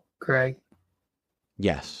heel, Greg?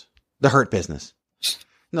 Yes, the Hurt Business.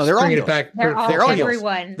 No, they're all bringing heels. it back. They're all They're all heels.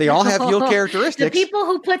 everyone. They all have heel characteristics. The people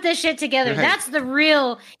who put this shit together, Right. that's the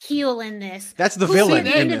real heel in this. That's the Who villain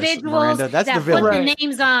see the in this, individuals Miranda. That's that the villain. put Right. the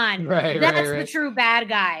names on. Right, That's right. the true bad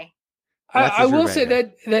guy. That's the I true will bad say guy.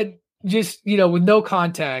 that just, with no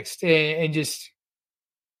context and just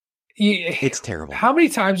It's terrible. How many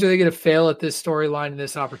times are they going to fail at this storyline and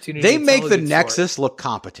this opportunity? They to make tell a the good Nexus story? look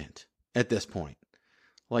competent at this point.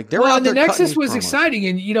 Like they're well, out and there the Nexus cutting was promos. exciting,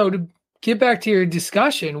 and to get back to your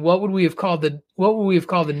discussion, what would we have called the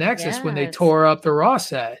Nexus when they Yes. tore up the Raw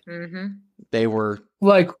set? Mm-hmm. They were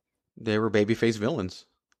babyface villains.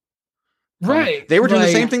 Right. They were doing the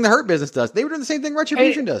Like- same thing the Hurt Business does. They were doing the same thing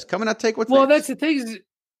Retribution does. Coming out to take what's Well, theirs. that's the thing.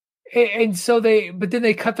 And so but then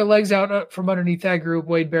they cut their legs out from underneath that group.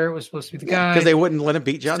 Wade Barrett was supposed to be the guy. Because they wouldn't let him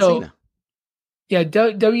beat John So- Cena. Yeah,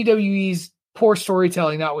 WWE's poor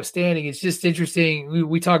storytelling notwithstanding, it's just interesting.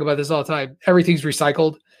 We talk about this all the time. Everything's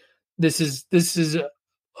recycled. This is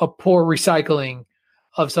a poor recycling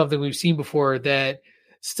of something we've seen before that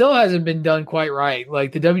still hasn't been done quite right.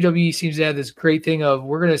 Like the WWE seems to have this great thing of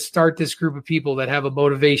we're going to start this group of people that have a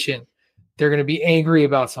motivation. They're going to be angry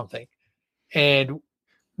about something. And,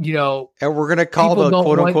 And we're going to call people the don't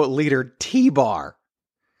quote want- unquote leader T-Bar.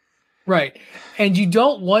 right. And you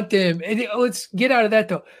don't want them. And let's get out of that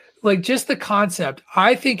though. Like just the concept,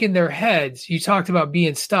 I think in their heads, you talked about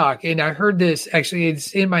being stuck. And I heard this actually,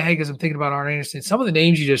 it's in my head because I'm thinking about Arn Anderson. Some of the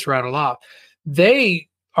names you just rattled off, they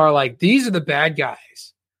are like, these are the bad guys.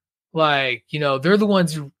 Like, they're the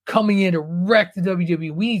ones who coming in to wreck the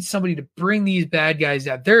WWE. We need somebody to bring these bad guys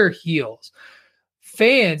out. They're heels.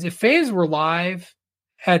 If fans were live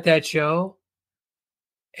at that show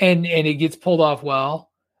and it gets pulled off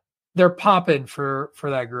well, they're popping for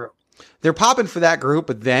that group. They're popping for that group,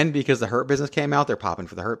 but then because the Hurt Business came out, they're popping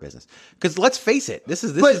for the Hurt Business. Because let's face it, this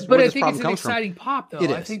is where But I this think problem it's an comes from. exciting pop, though. It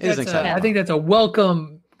I is. think It is that's an exciting I pop. think that's a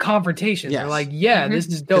welcome confrontation. Yes. They're like, yeah, this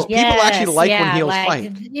is dope. People actually like when heels like,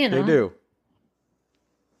 fight. They do.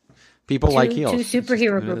 People like heels. Two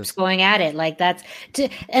superhero groups going at it. Like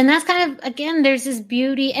and that's kind of, again, there's this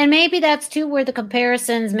beauty, and maybe that's too where the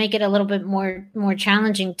comparisons make it a little bit more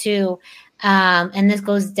challenging too. And this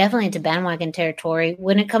goes definitely into bandwagon territory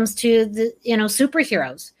when it comes to the,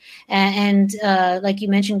 superheroes and like you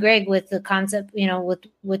mentioned, Greg, with the concept,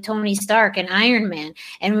 with Tony Stark and Iron Man.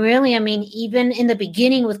 And really, I mean, even in the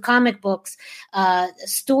beginning with comic books,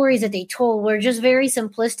 stories that they told were just very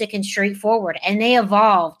simplistic and straightforward, and they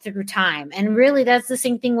evolved through time. And really, that's the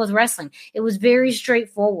same thing with wrestling. It was very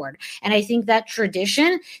straightforward. And I think that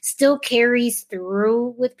tradition still carries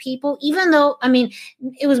through with people, even though, I mean,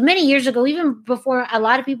 it was many years ago, even before a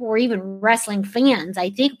lot of people were even wrestling fans. I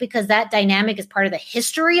think because that dynamic is part of the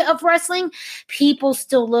history of wrestling, people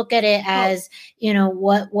still look at it as,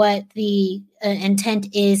 what the intent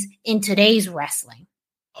is in today's wrestling.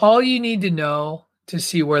 All you need to know to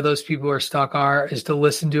see where those people are stuck is to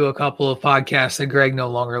listen to a couple of podcasts that Greg no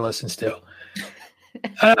longer listens to.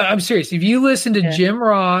 I'm serious. If you listen to Jim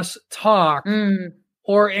Ross talk, and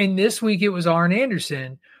this week it was Arn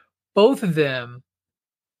Anderson, both of them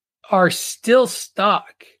are still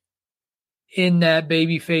stuck in that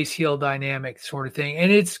babyface heel dynamic sort of thing.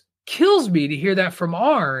 And it kills me to hear that from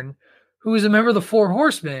Arn, who is a member of the Four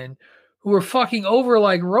Horsemen, who were fucking over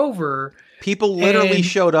like Rover. People literally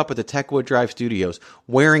showed up at the Techwood Drive studios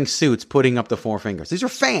wearing suits, putting up the four fingers. These are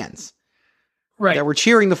fans that were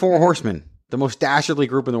cheering the Four Horsemen, the most dastardly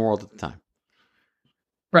group in the world at the time.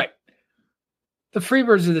 Right. The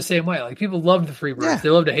Freebirds are the same way. Like, people love the Freebirds. Yeah. They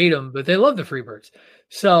love to hate them, but they love the Freebirds.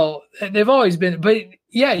 So they've always been. But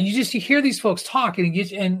yeah, you hear these folks talk, and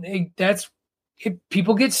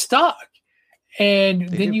people get stuck. And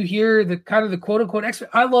then you hear the kind of the quote unquote expert.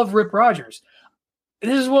 I love Rip Rogers.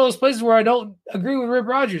 This is one of those places where I don't agree with Rip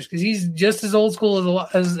Rogers because he's just as old school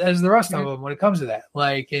as the rest of them when it comes to that.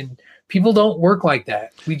 Like, and people don't work like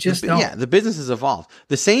that. We just don't. Yeah, the business has evolved.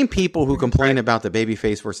 The same people who complain about the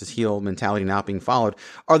babyface versus heel mentality not being followed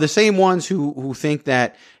are the same ones who think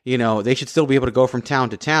that, they should still be able to go from town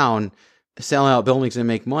to town, sell out buildings and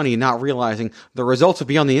make money, not realizing the results will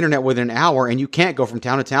be on the internet within an hour, and you can't go from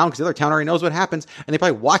town to town because the other town already knows what happens, and they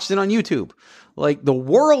probably watched it on YouTube. Like, the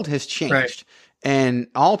world has changed. Right. And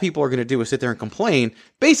all people are going to do is sit there and complain.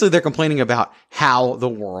 Basically, they're complaining about how the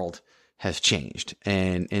world has changed.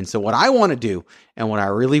 And so what I want to do, and what I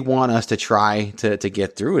really want us to try to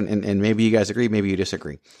get through, and maybe you guys agree, maybe you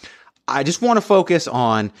disagree. I just want to focus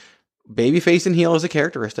on babyface and heel as a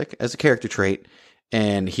characteristic, as a character trait,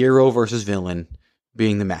 and hero versus villain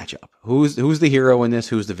being the matchup. Who's the hero in this?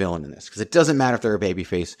 Who's the villain in this? Because it doesn't matter if they're a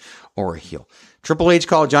babyface or a heel. Triple H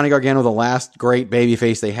called Johnny Gargano the last great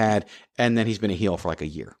babyface they had, and then he's been a heel for like a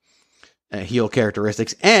year. heel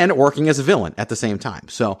characteristics and working as a villain at the same time.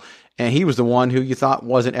 So, and he was the one who you thought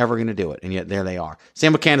wasn't ever going to do it. And yet there they are.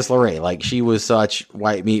 Same with Candice LeRae. Like, she was such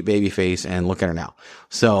white meat babyface, and look at her now.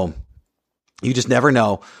 So you just never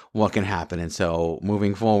know what can happen. And so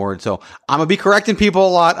moving forward, so I'm going to be correcting people a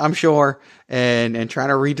lot, I'm sure, and trying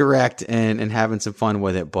to redirect and having some fun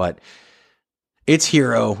with it. But it's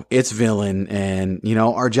hero, it's villain. And, you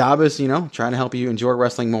know, our job is, you know, trying to help you enjoy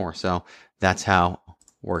wrestling more. So that's how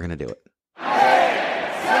we're going to do it.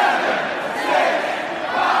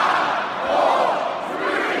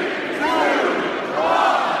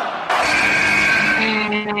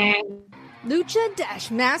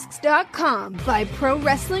 Lucha-Masks.com by Pro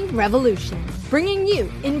Wrestling Revolution, bringing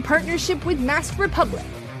you, in partnership with Masked Republic,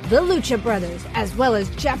 the Lucha Brothers, as well as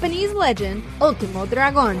Japanese legend Ultimo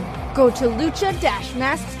Dragon. Go to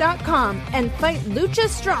Lucha-Masks.com and fight Lucha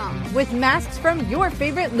Strong with masks from your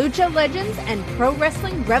favorite Lucha legends and Pro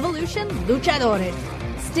Wrestling Revolution luchadores.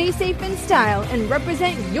 Stay safe in style and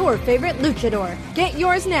represent your favorite luchador. Get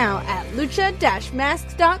yours now at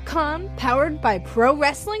Lucha-Masks.com, powered by Pro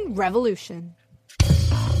Wrestling Revolution.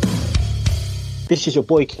 This is your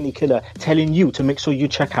boy Kenny Killer telling you to make sure you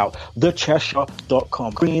check out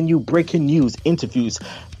thechairshot.com, bringing you breaking news, interviews,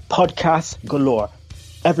 podcasts galore,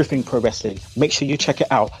 everything pro wrestling. Make sure you check it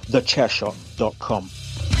out, thechairshot.com.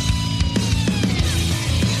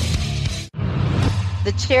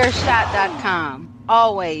 Thechairshot.com.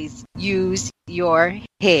 Always use your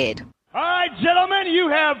head. All right, gentlemen, you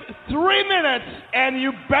have 3 minutes, and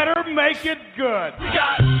you better make it good. We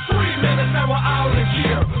got 3 minutes and we're out of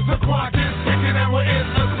here. The clock is ticking and we're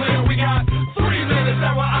in the clear. We got 3 minutes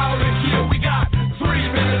and we're out of here. We got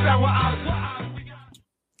 3 minutes and we're out.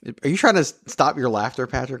 Are you trying to stop your laughter,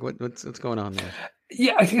 Patrick? What's going on there?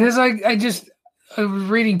 Yeah, because I was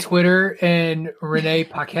reading Twitter, and Renee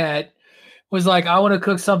Paquette was like, I want to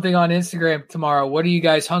cook something on Instagram tomorrow. What are you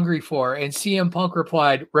guys hungry for? And CM Punk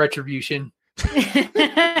replied, Retribution.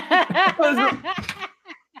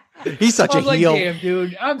 He's such a heel. Damn,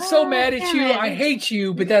 dude. I'm so mad at you. I hate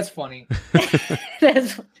you, but that's funny.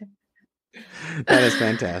 That's That is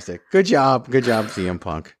fantastic. Good job. Good job, CM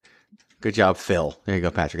Punk. Good job, Phil. There you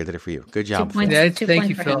go, Patrick. I did it for you. Good job, Phil. Thank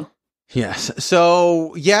you, Phil. Yes.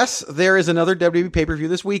 So, yes, there is another WWE pay-per-view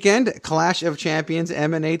this weekend. Clash of Champions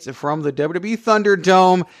emanates from the WWE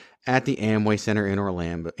Thunderdome at the Amway Center in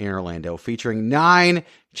Orlando, featuring 9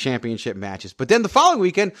 championship matches. But then the following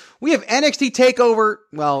weekend, we have NXT TakeOver.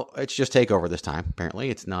 Well, it's just TakeOver this time, apparently.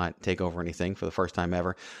 It's not TakeOver anything for the first time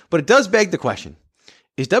ever. But it does beg the question,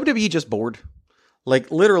 is WWE just bored?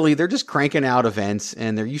 Like, literally, they're just cranking out events,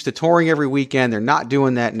 and they're used to touring every weekend. They're not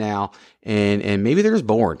doing that now, and maybe they're just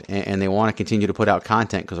bored, and they want to continue to put out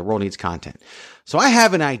content because the world needs content. So I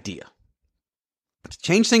have an idea to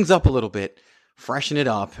change things up a little bit, freshen it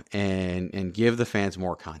up, and give the fans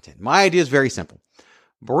more content. My idea is very simple.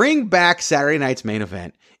 Bring back Saturday night's main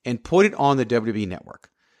event and put it on the WWE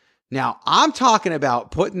Network. Now, I'm talking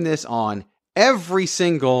about putting this on every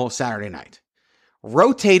single Saturday night.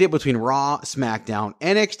 Rotate it between Raw, SmackDown,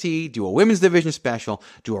 NXT, do a women's division special,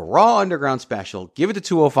 do a Raw Underground special, give it to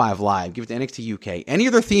 205 Live, give it to NXT UK, any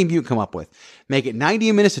other theme you come up with. Make it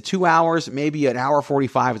 90 minutes to 2 hours, maybe an hour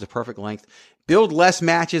 45 is a perfect length. Build less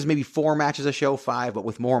matches, maybe 4 matches a show, 5, but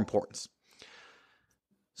with more importance.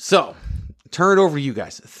 So, turn it over to you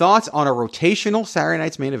guys. Thoughts on a rotational Saturday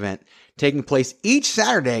night's main event taking place each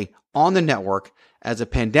Saturday on the network as a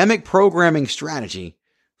pandemic programming strategy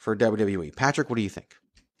for WWE. Patrick, what do you think?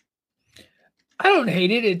 I don't hate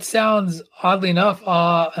it. It sounds, oddly enough,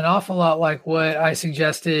 an awful lot like what I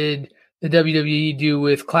suggested the WWE do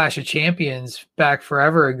with Clash of Champions back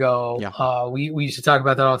forever ago. Yeah. We used to talk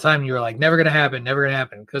about that all the time. And you were like, never going to happen,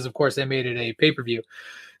 because, of course, they made it a pay-per-view.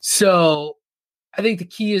 So I think the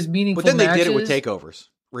key is meaningful matches. But then they did it with takeovers,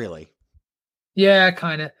 really. Yeah,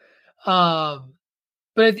 kind of.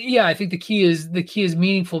 But, yeah, I think the key is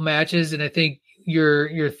meaningful matches, and I think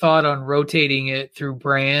your thought on rotating it through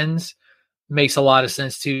brands makes a lot of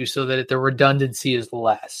sense too, so that the redundancy is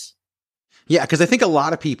less. Yeah, because I think a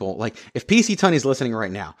lot of people, like if PC Tunney's listening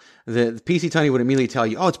right now, the PC Tunney would immediately tell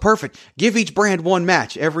you, oh, it's perfect. Give each brand one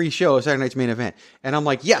match every show of Saturday night's main event. And I'm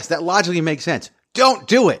like, yes, that logically makes sense. Don't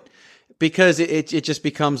do it. Because it just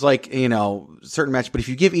becomes like, certain match. But if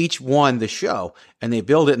you give each one the show and they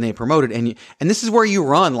build it and they promote it, and this is where you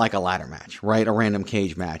run like a ladder match, right? A random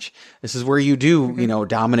cage match. This is where you do,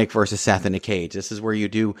 Dominic versus Seth in a cage. This is where you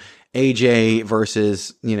do AJ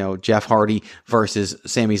versus, Jeff Hardy versus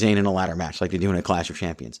Sami Zayn in a ladder match like they do in a Clash of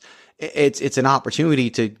Champions. It's an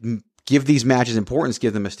opportunity to give these matches importance,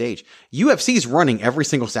 give them a stage. UFC's running every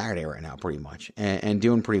single Saturday right now, pretty much, and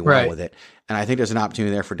doing pretty well with it. And I think there's an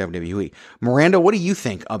opportunity there for WWE. Miranda, what do you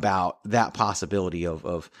think about that possibility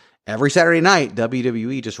of every Saturday night,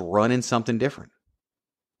 WWE just running something different?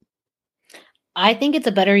 I think it's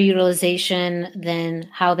a better utilization than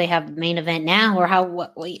how they have main event now, or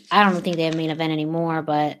I don't think they have main event anymore,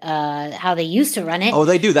 but how they used to run it. Oh,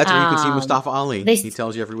 they do. That's where you can see Mustafa Ali. He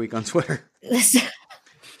tells you every week on Twitter.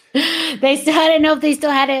 They still, I don't know if they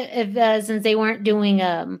still had it since they weren't doing,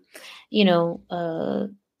 all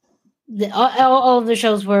of the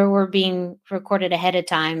shows were being recorded ahead of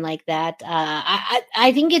time like that.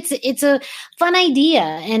 I think it's a fun idea,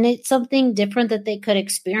 and it's something different that they could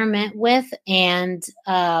experiment with. And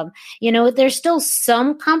there's still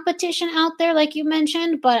some competition out there, like you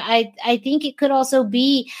mentioned, but I think it could also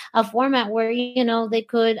be a format where they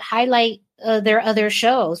could highlight their other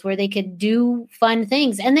shows where they could do fun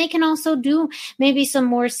things, and they can also do maybe some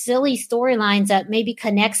more silly storylines that maybe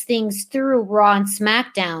connects things through Raw and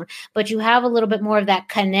SmackDown, but you have a little bit more of that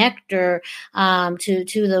connector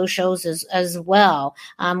to those shows as well,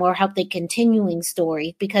 or help the continuing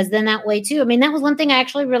story, because then that way too, I mean, that was one thing I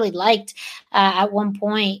actually really liked at one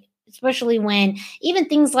point, especially when even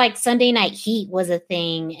things like Sunday Night Heat was a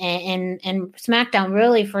thing and SmackDown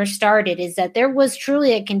really first started, is that there was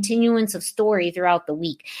truly a continuance of story throughout the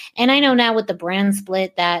week. And I know now with the brand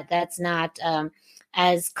split that's not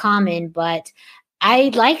as common, but I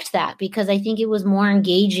liked that because I think it was more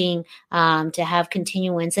engaging to have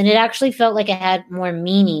continuance, and it actually felt like it had more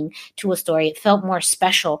meaning to a story. It felt more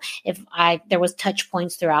special if there was touch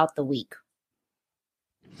points throughout the week.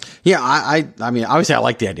 Yeah, I mean, obviously I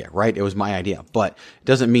like the idea, right? It was my idea, but it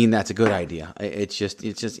doesn't mean that's a good idea. It's just,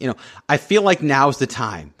 I feel like now's the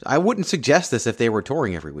time. I wouldn't suggest this if they were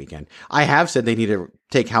touring every weekend. I have said they need to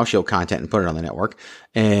take house show content and put it on the network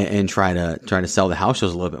and try to sell the house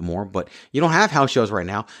shows a little bit more, but you don't have house shows right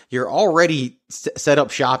now. You're already set up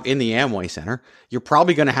shop in the Amway Center. You're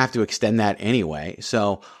probably going to have to extend that anyway.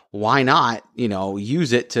 So why not,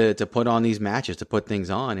 use it to put on these matches, to put things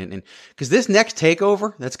on. And because this next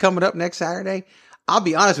takeover that's coming up next Saturday, I'll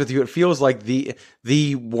be honest with you, it feels like the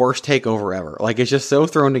worst takeover ever. Like, it's just so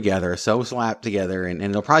thrown together, so slapped together, and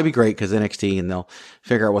it'll probably be great because NXT and they'll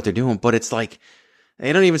figure out what they're doing. But it's like,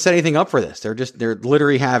 they don't even set anything up for this. They're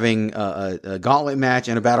literally having a gauntlet match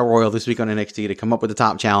and a battle royal this week on NXT to come up with the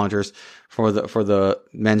top challengers for the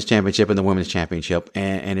men's championship and the women's championship.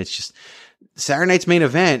 And it's just, Saturday night's main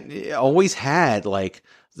event always had like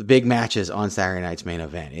the big matches on Saturday night's main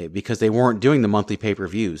event because they weren't doing the monthly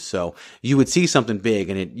pay-per-views. So you would see something big,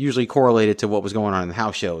 and it usually correlated to what was going on in the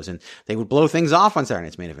house shows, and they would blow things off on Saturday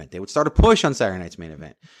night's main event. They would start a push on Saturday night's main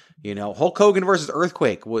event. Hulk Hogan versus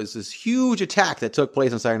Earthquake was this huge attack that took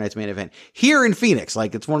place on Saturday night's main event here in Phoenix.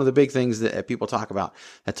 Like, it's one of the big things that people talk about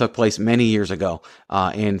that took place many years ago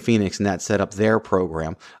in Phoenix, and that set up their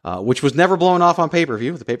program, which was never blown off on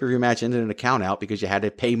pay-per-view. The pay-per-view match ended in a count out because you had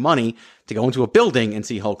to pay money to go into a building and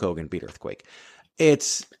see Hulk Hogan beat Earthquake. I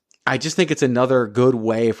just think it's another good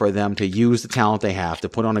way for them to use the talent they have to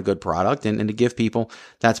put on a good product and to give people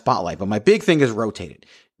that spotlight. But my big thing is rotate it.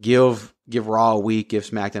 Give Raw a week, give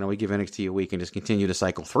SmackDown a week, give NXT a week, and just continue to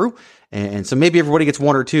cycle through. And so maybe everybody gets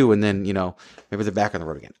one or two, and then, maybe they're back on the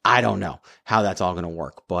road again. I don't know how that's all going to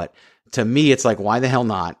work. But to me, it's like, why the hell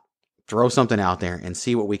not throw something out there and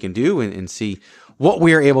see what we can do and see what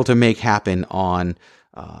we are able to make happen on,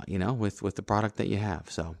 with the product that you have.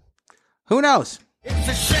 So who knows? It's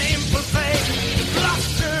a shameful thing. You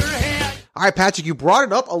lost your head. All right, Patrick, you brought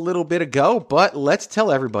it up a little bit ago, but let's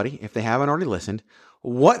tell everybody, if they haven't already listened,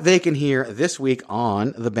 what they can hear this week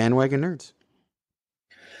on the Bandwagon Nerds.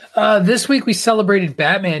 This week we celebrated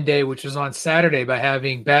Batman Day, which was on Saturday, by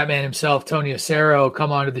having Batman himself, Tony Osero,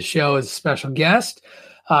 come onto the show as a special guest.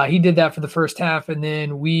 He did that for the first half, and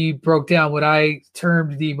then we broke down what I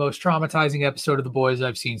termed the most traumatizing episode of The Boys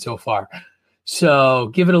I've seen so far. So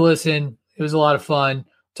give it a listen. It was a lot of fun.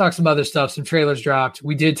 Talk some other stuff. Some trailers dropped.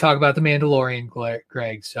 We did talk about The Mandalorian,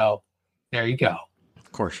 Greg. So there you go.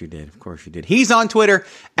 Of course you did. Of course you did. He's on Twitter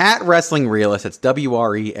at Wrestling Realist. That's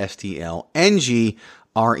WRESTLNGREALIST.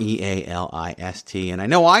 And I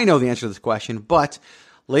know the answer to this question, but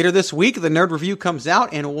later this week, the Nerd Review comes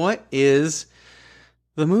out. And what is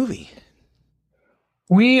the movie?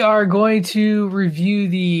 We are going to review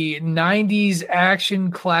the 90s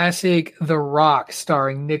action classic The Rock,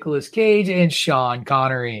 starring Nicolas Cage and Sean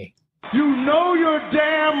Connery. You know your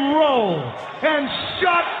damn role and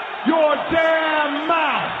shut your damn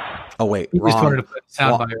mouth. Oh wait, You just wanted to put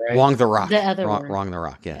soundbite, right? Wrong The Rock. The other wrong The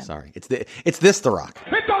Rock. Yeah, sorry. It's this The Rock.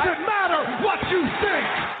 It doesn't matter what you think.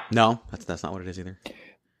 No, that's not what it is either.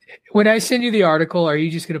 When I send you the article, are you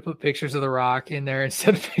just going to put pictures of The Rock in there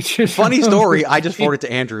instead of pictures? Funny story. I just forwarded it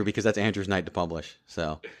to Andrew because that's Andrew's night to publish.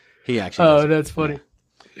 So he actually. Oh, that's funny.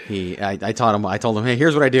 I told him, hey,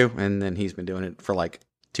 here's what I do, and then he's been doing it for like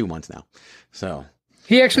 2 months now. So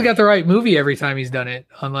he actually got the right movie every time he's done it.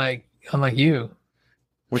 Unlike you.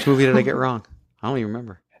 Which movie did I get wrong? I don't even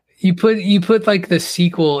remember. You put like the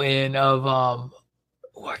sequel in of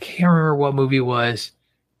I can't remember what movie it was.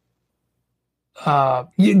 Dumb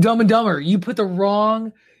and Dumber. You put the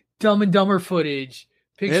wrong Dumb and Dumber footage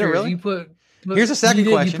pictures. Really? You put. Here's a second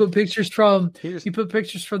question. You put pictures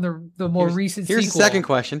from the more recent. Here's sequel. the second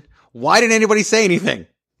question. Why didn't anybody say anything?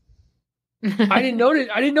 I didn't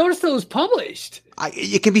notice that it was published.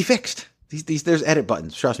 It can be fixed. There's edit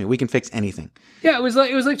buttons. Trust me, we can fix anything. Yeah, it was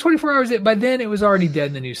like 24 hours. By then, it was already dead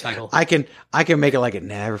in the news cycle. I can make it like it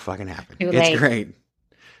never fucking happened. Too It's late. great.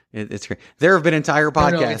 It's great. There have been entire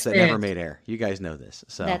podcasts that never made air. You guys know this.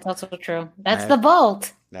 So that's also true. That's the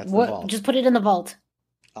vault. That's the vault. Just put it in the vault.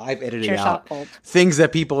 I've edited Chair out shot vault. things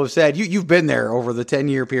that people have said. You've been there over the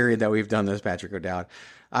 10-year period that we've done this, Patrick O'Dowd.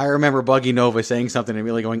 I remember Buggy Nova saying something and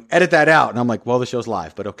really going, edit that out. And I'm like, well, the show's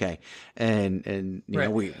live, but okay. And you know,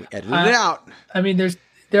 we edited it out. I mean,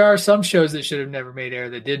 there are some shows that should have never made air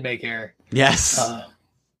that did make air. Yes.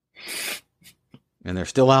 And they're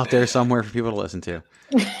still out there somewhere for people to listen to.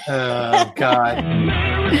 Oh, God.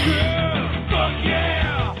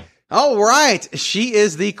 All right. She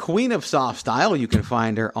is the queen of soft style. You can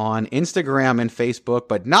find her on Instagram and Facebook,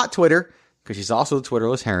 but not Twitter, because she's also the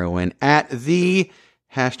Twitterless heroine at the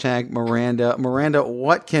 #Miranda. Miranda,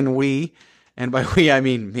 what can we, and by we I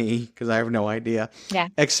mean me, because I have no idea,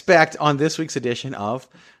 expect on this week's edition of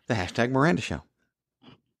the #Miranda Show?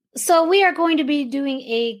 So we are going to be doing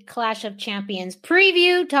a Clash of Champions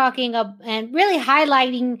preview, talking and really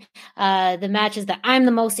highlighting the matches that I'm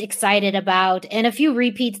the most excited about, and a few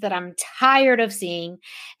repeats that I'm tired of seeing.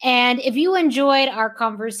 And if you enjoyed our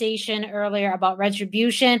conversation earlier about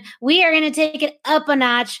Retribution, we are going to take it up a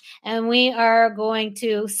notch, and we are going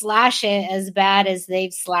to slash it as bad as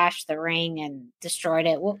they've slashed the ring and destroyed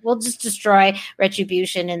it. We'll just destroy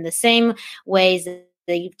Retribution in the same ways that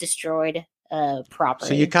they've destroyed properly.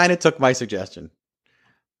 So you kind of took my suggestion.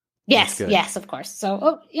 Yes, of course.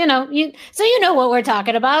 So you know what we're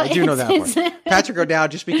talking about. I do know that part. Patrick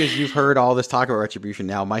O'Dowd, just because you've heard all this talk about Retribution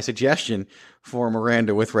now, my suggestion for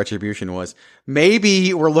Miranda with Retribution was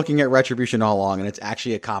maybe we're looking at Retribution all along and it's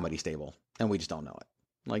actually a comedy stable and we just don't know it.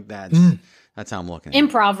 Like that's how I'm looking at it.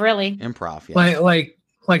 Improv, really. Improv, yeah.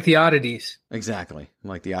 Like the Oddities. Exactly.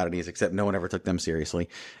 Like the Oddities, except no one ever took them seriously.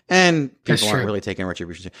 And people aren't really taking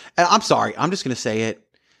Retribution seriously. And I'm sorry, I'm just going to say it.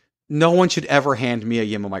 No one should ever hand Mia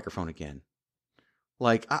Yim a microphone again.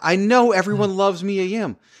 Like, I know everyone loves Mia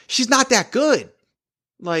Yim. She's not that good.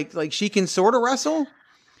 Like she can sort of wrestle,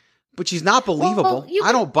 but she's not believable.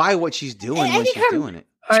 I don't buy what she's doing when she's doing it.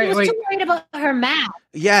 She was too worried about her mask.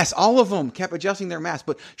 Yes, all of them kept adjusting their mask,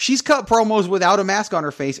 but she's cut promos without a mask on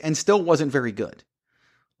her face and still wasn't very good.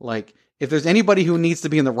 Like, if there's anybody who needs to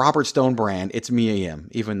be in the Robert Stone brand, it's Mia Yim,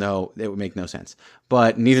 even though it would make no sense.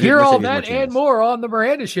 But neither did Hear all Mercedes that Martinez. and more on the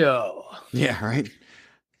Miranda Show. Yeah, right. I'm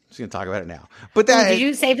just going to talk about it now. But that did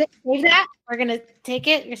you save that? We're going to take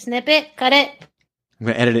it, you snip it, cut it. I'm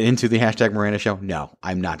going to edit it into the #Miranda Show. No,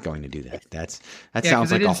 I'm not going to do that. That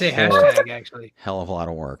sounds like actually hell of a lot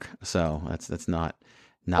of work. So that's not.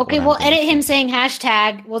 Okay, we'll edit him saying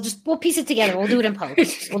 #. We'll piece it together. We'll do it in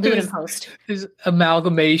post. There's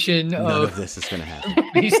amalgamation None of this is going to happen.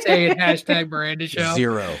 He's saying #Miranda Show.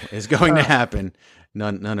 Zero is going to happen.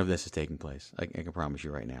 None of this is taking place. I can promise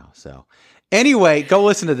you right now. So anyway, go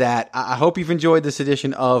listen to that. I hope you've enjoyed this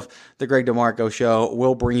edition of the Greg DeMarco Show.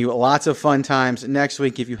 We'll bring you lots of fun times next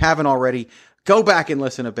week. If you haven't already, go back and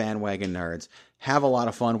listen to Bandwagon Nerds. Have a lot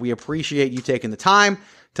of fun. We appreciate you taking the time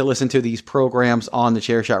to listen to these programs on the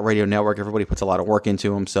Chairshot Radio Network. Everybody puts a lot of work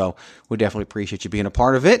into them, so we definitely appreciate you being a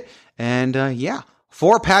part of it. And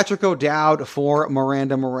for Patrick O'Dowd, for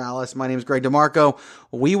Miranda Morales, my name is Greg DeMarco.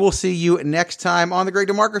 We will see you next time on the Greg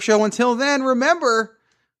DeMarco Show. Until then, remember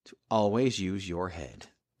to always use your head.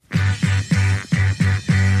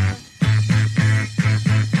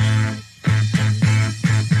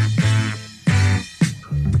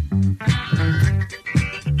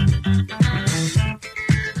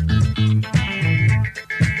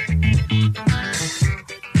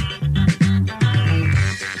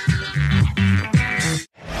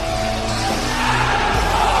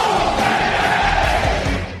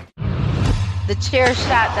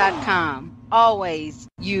 TheChairShot.com. Always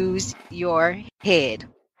use your head.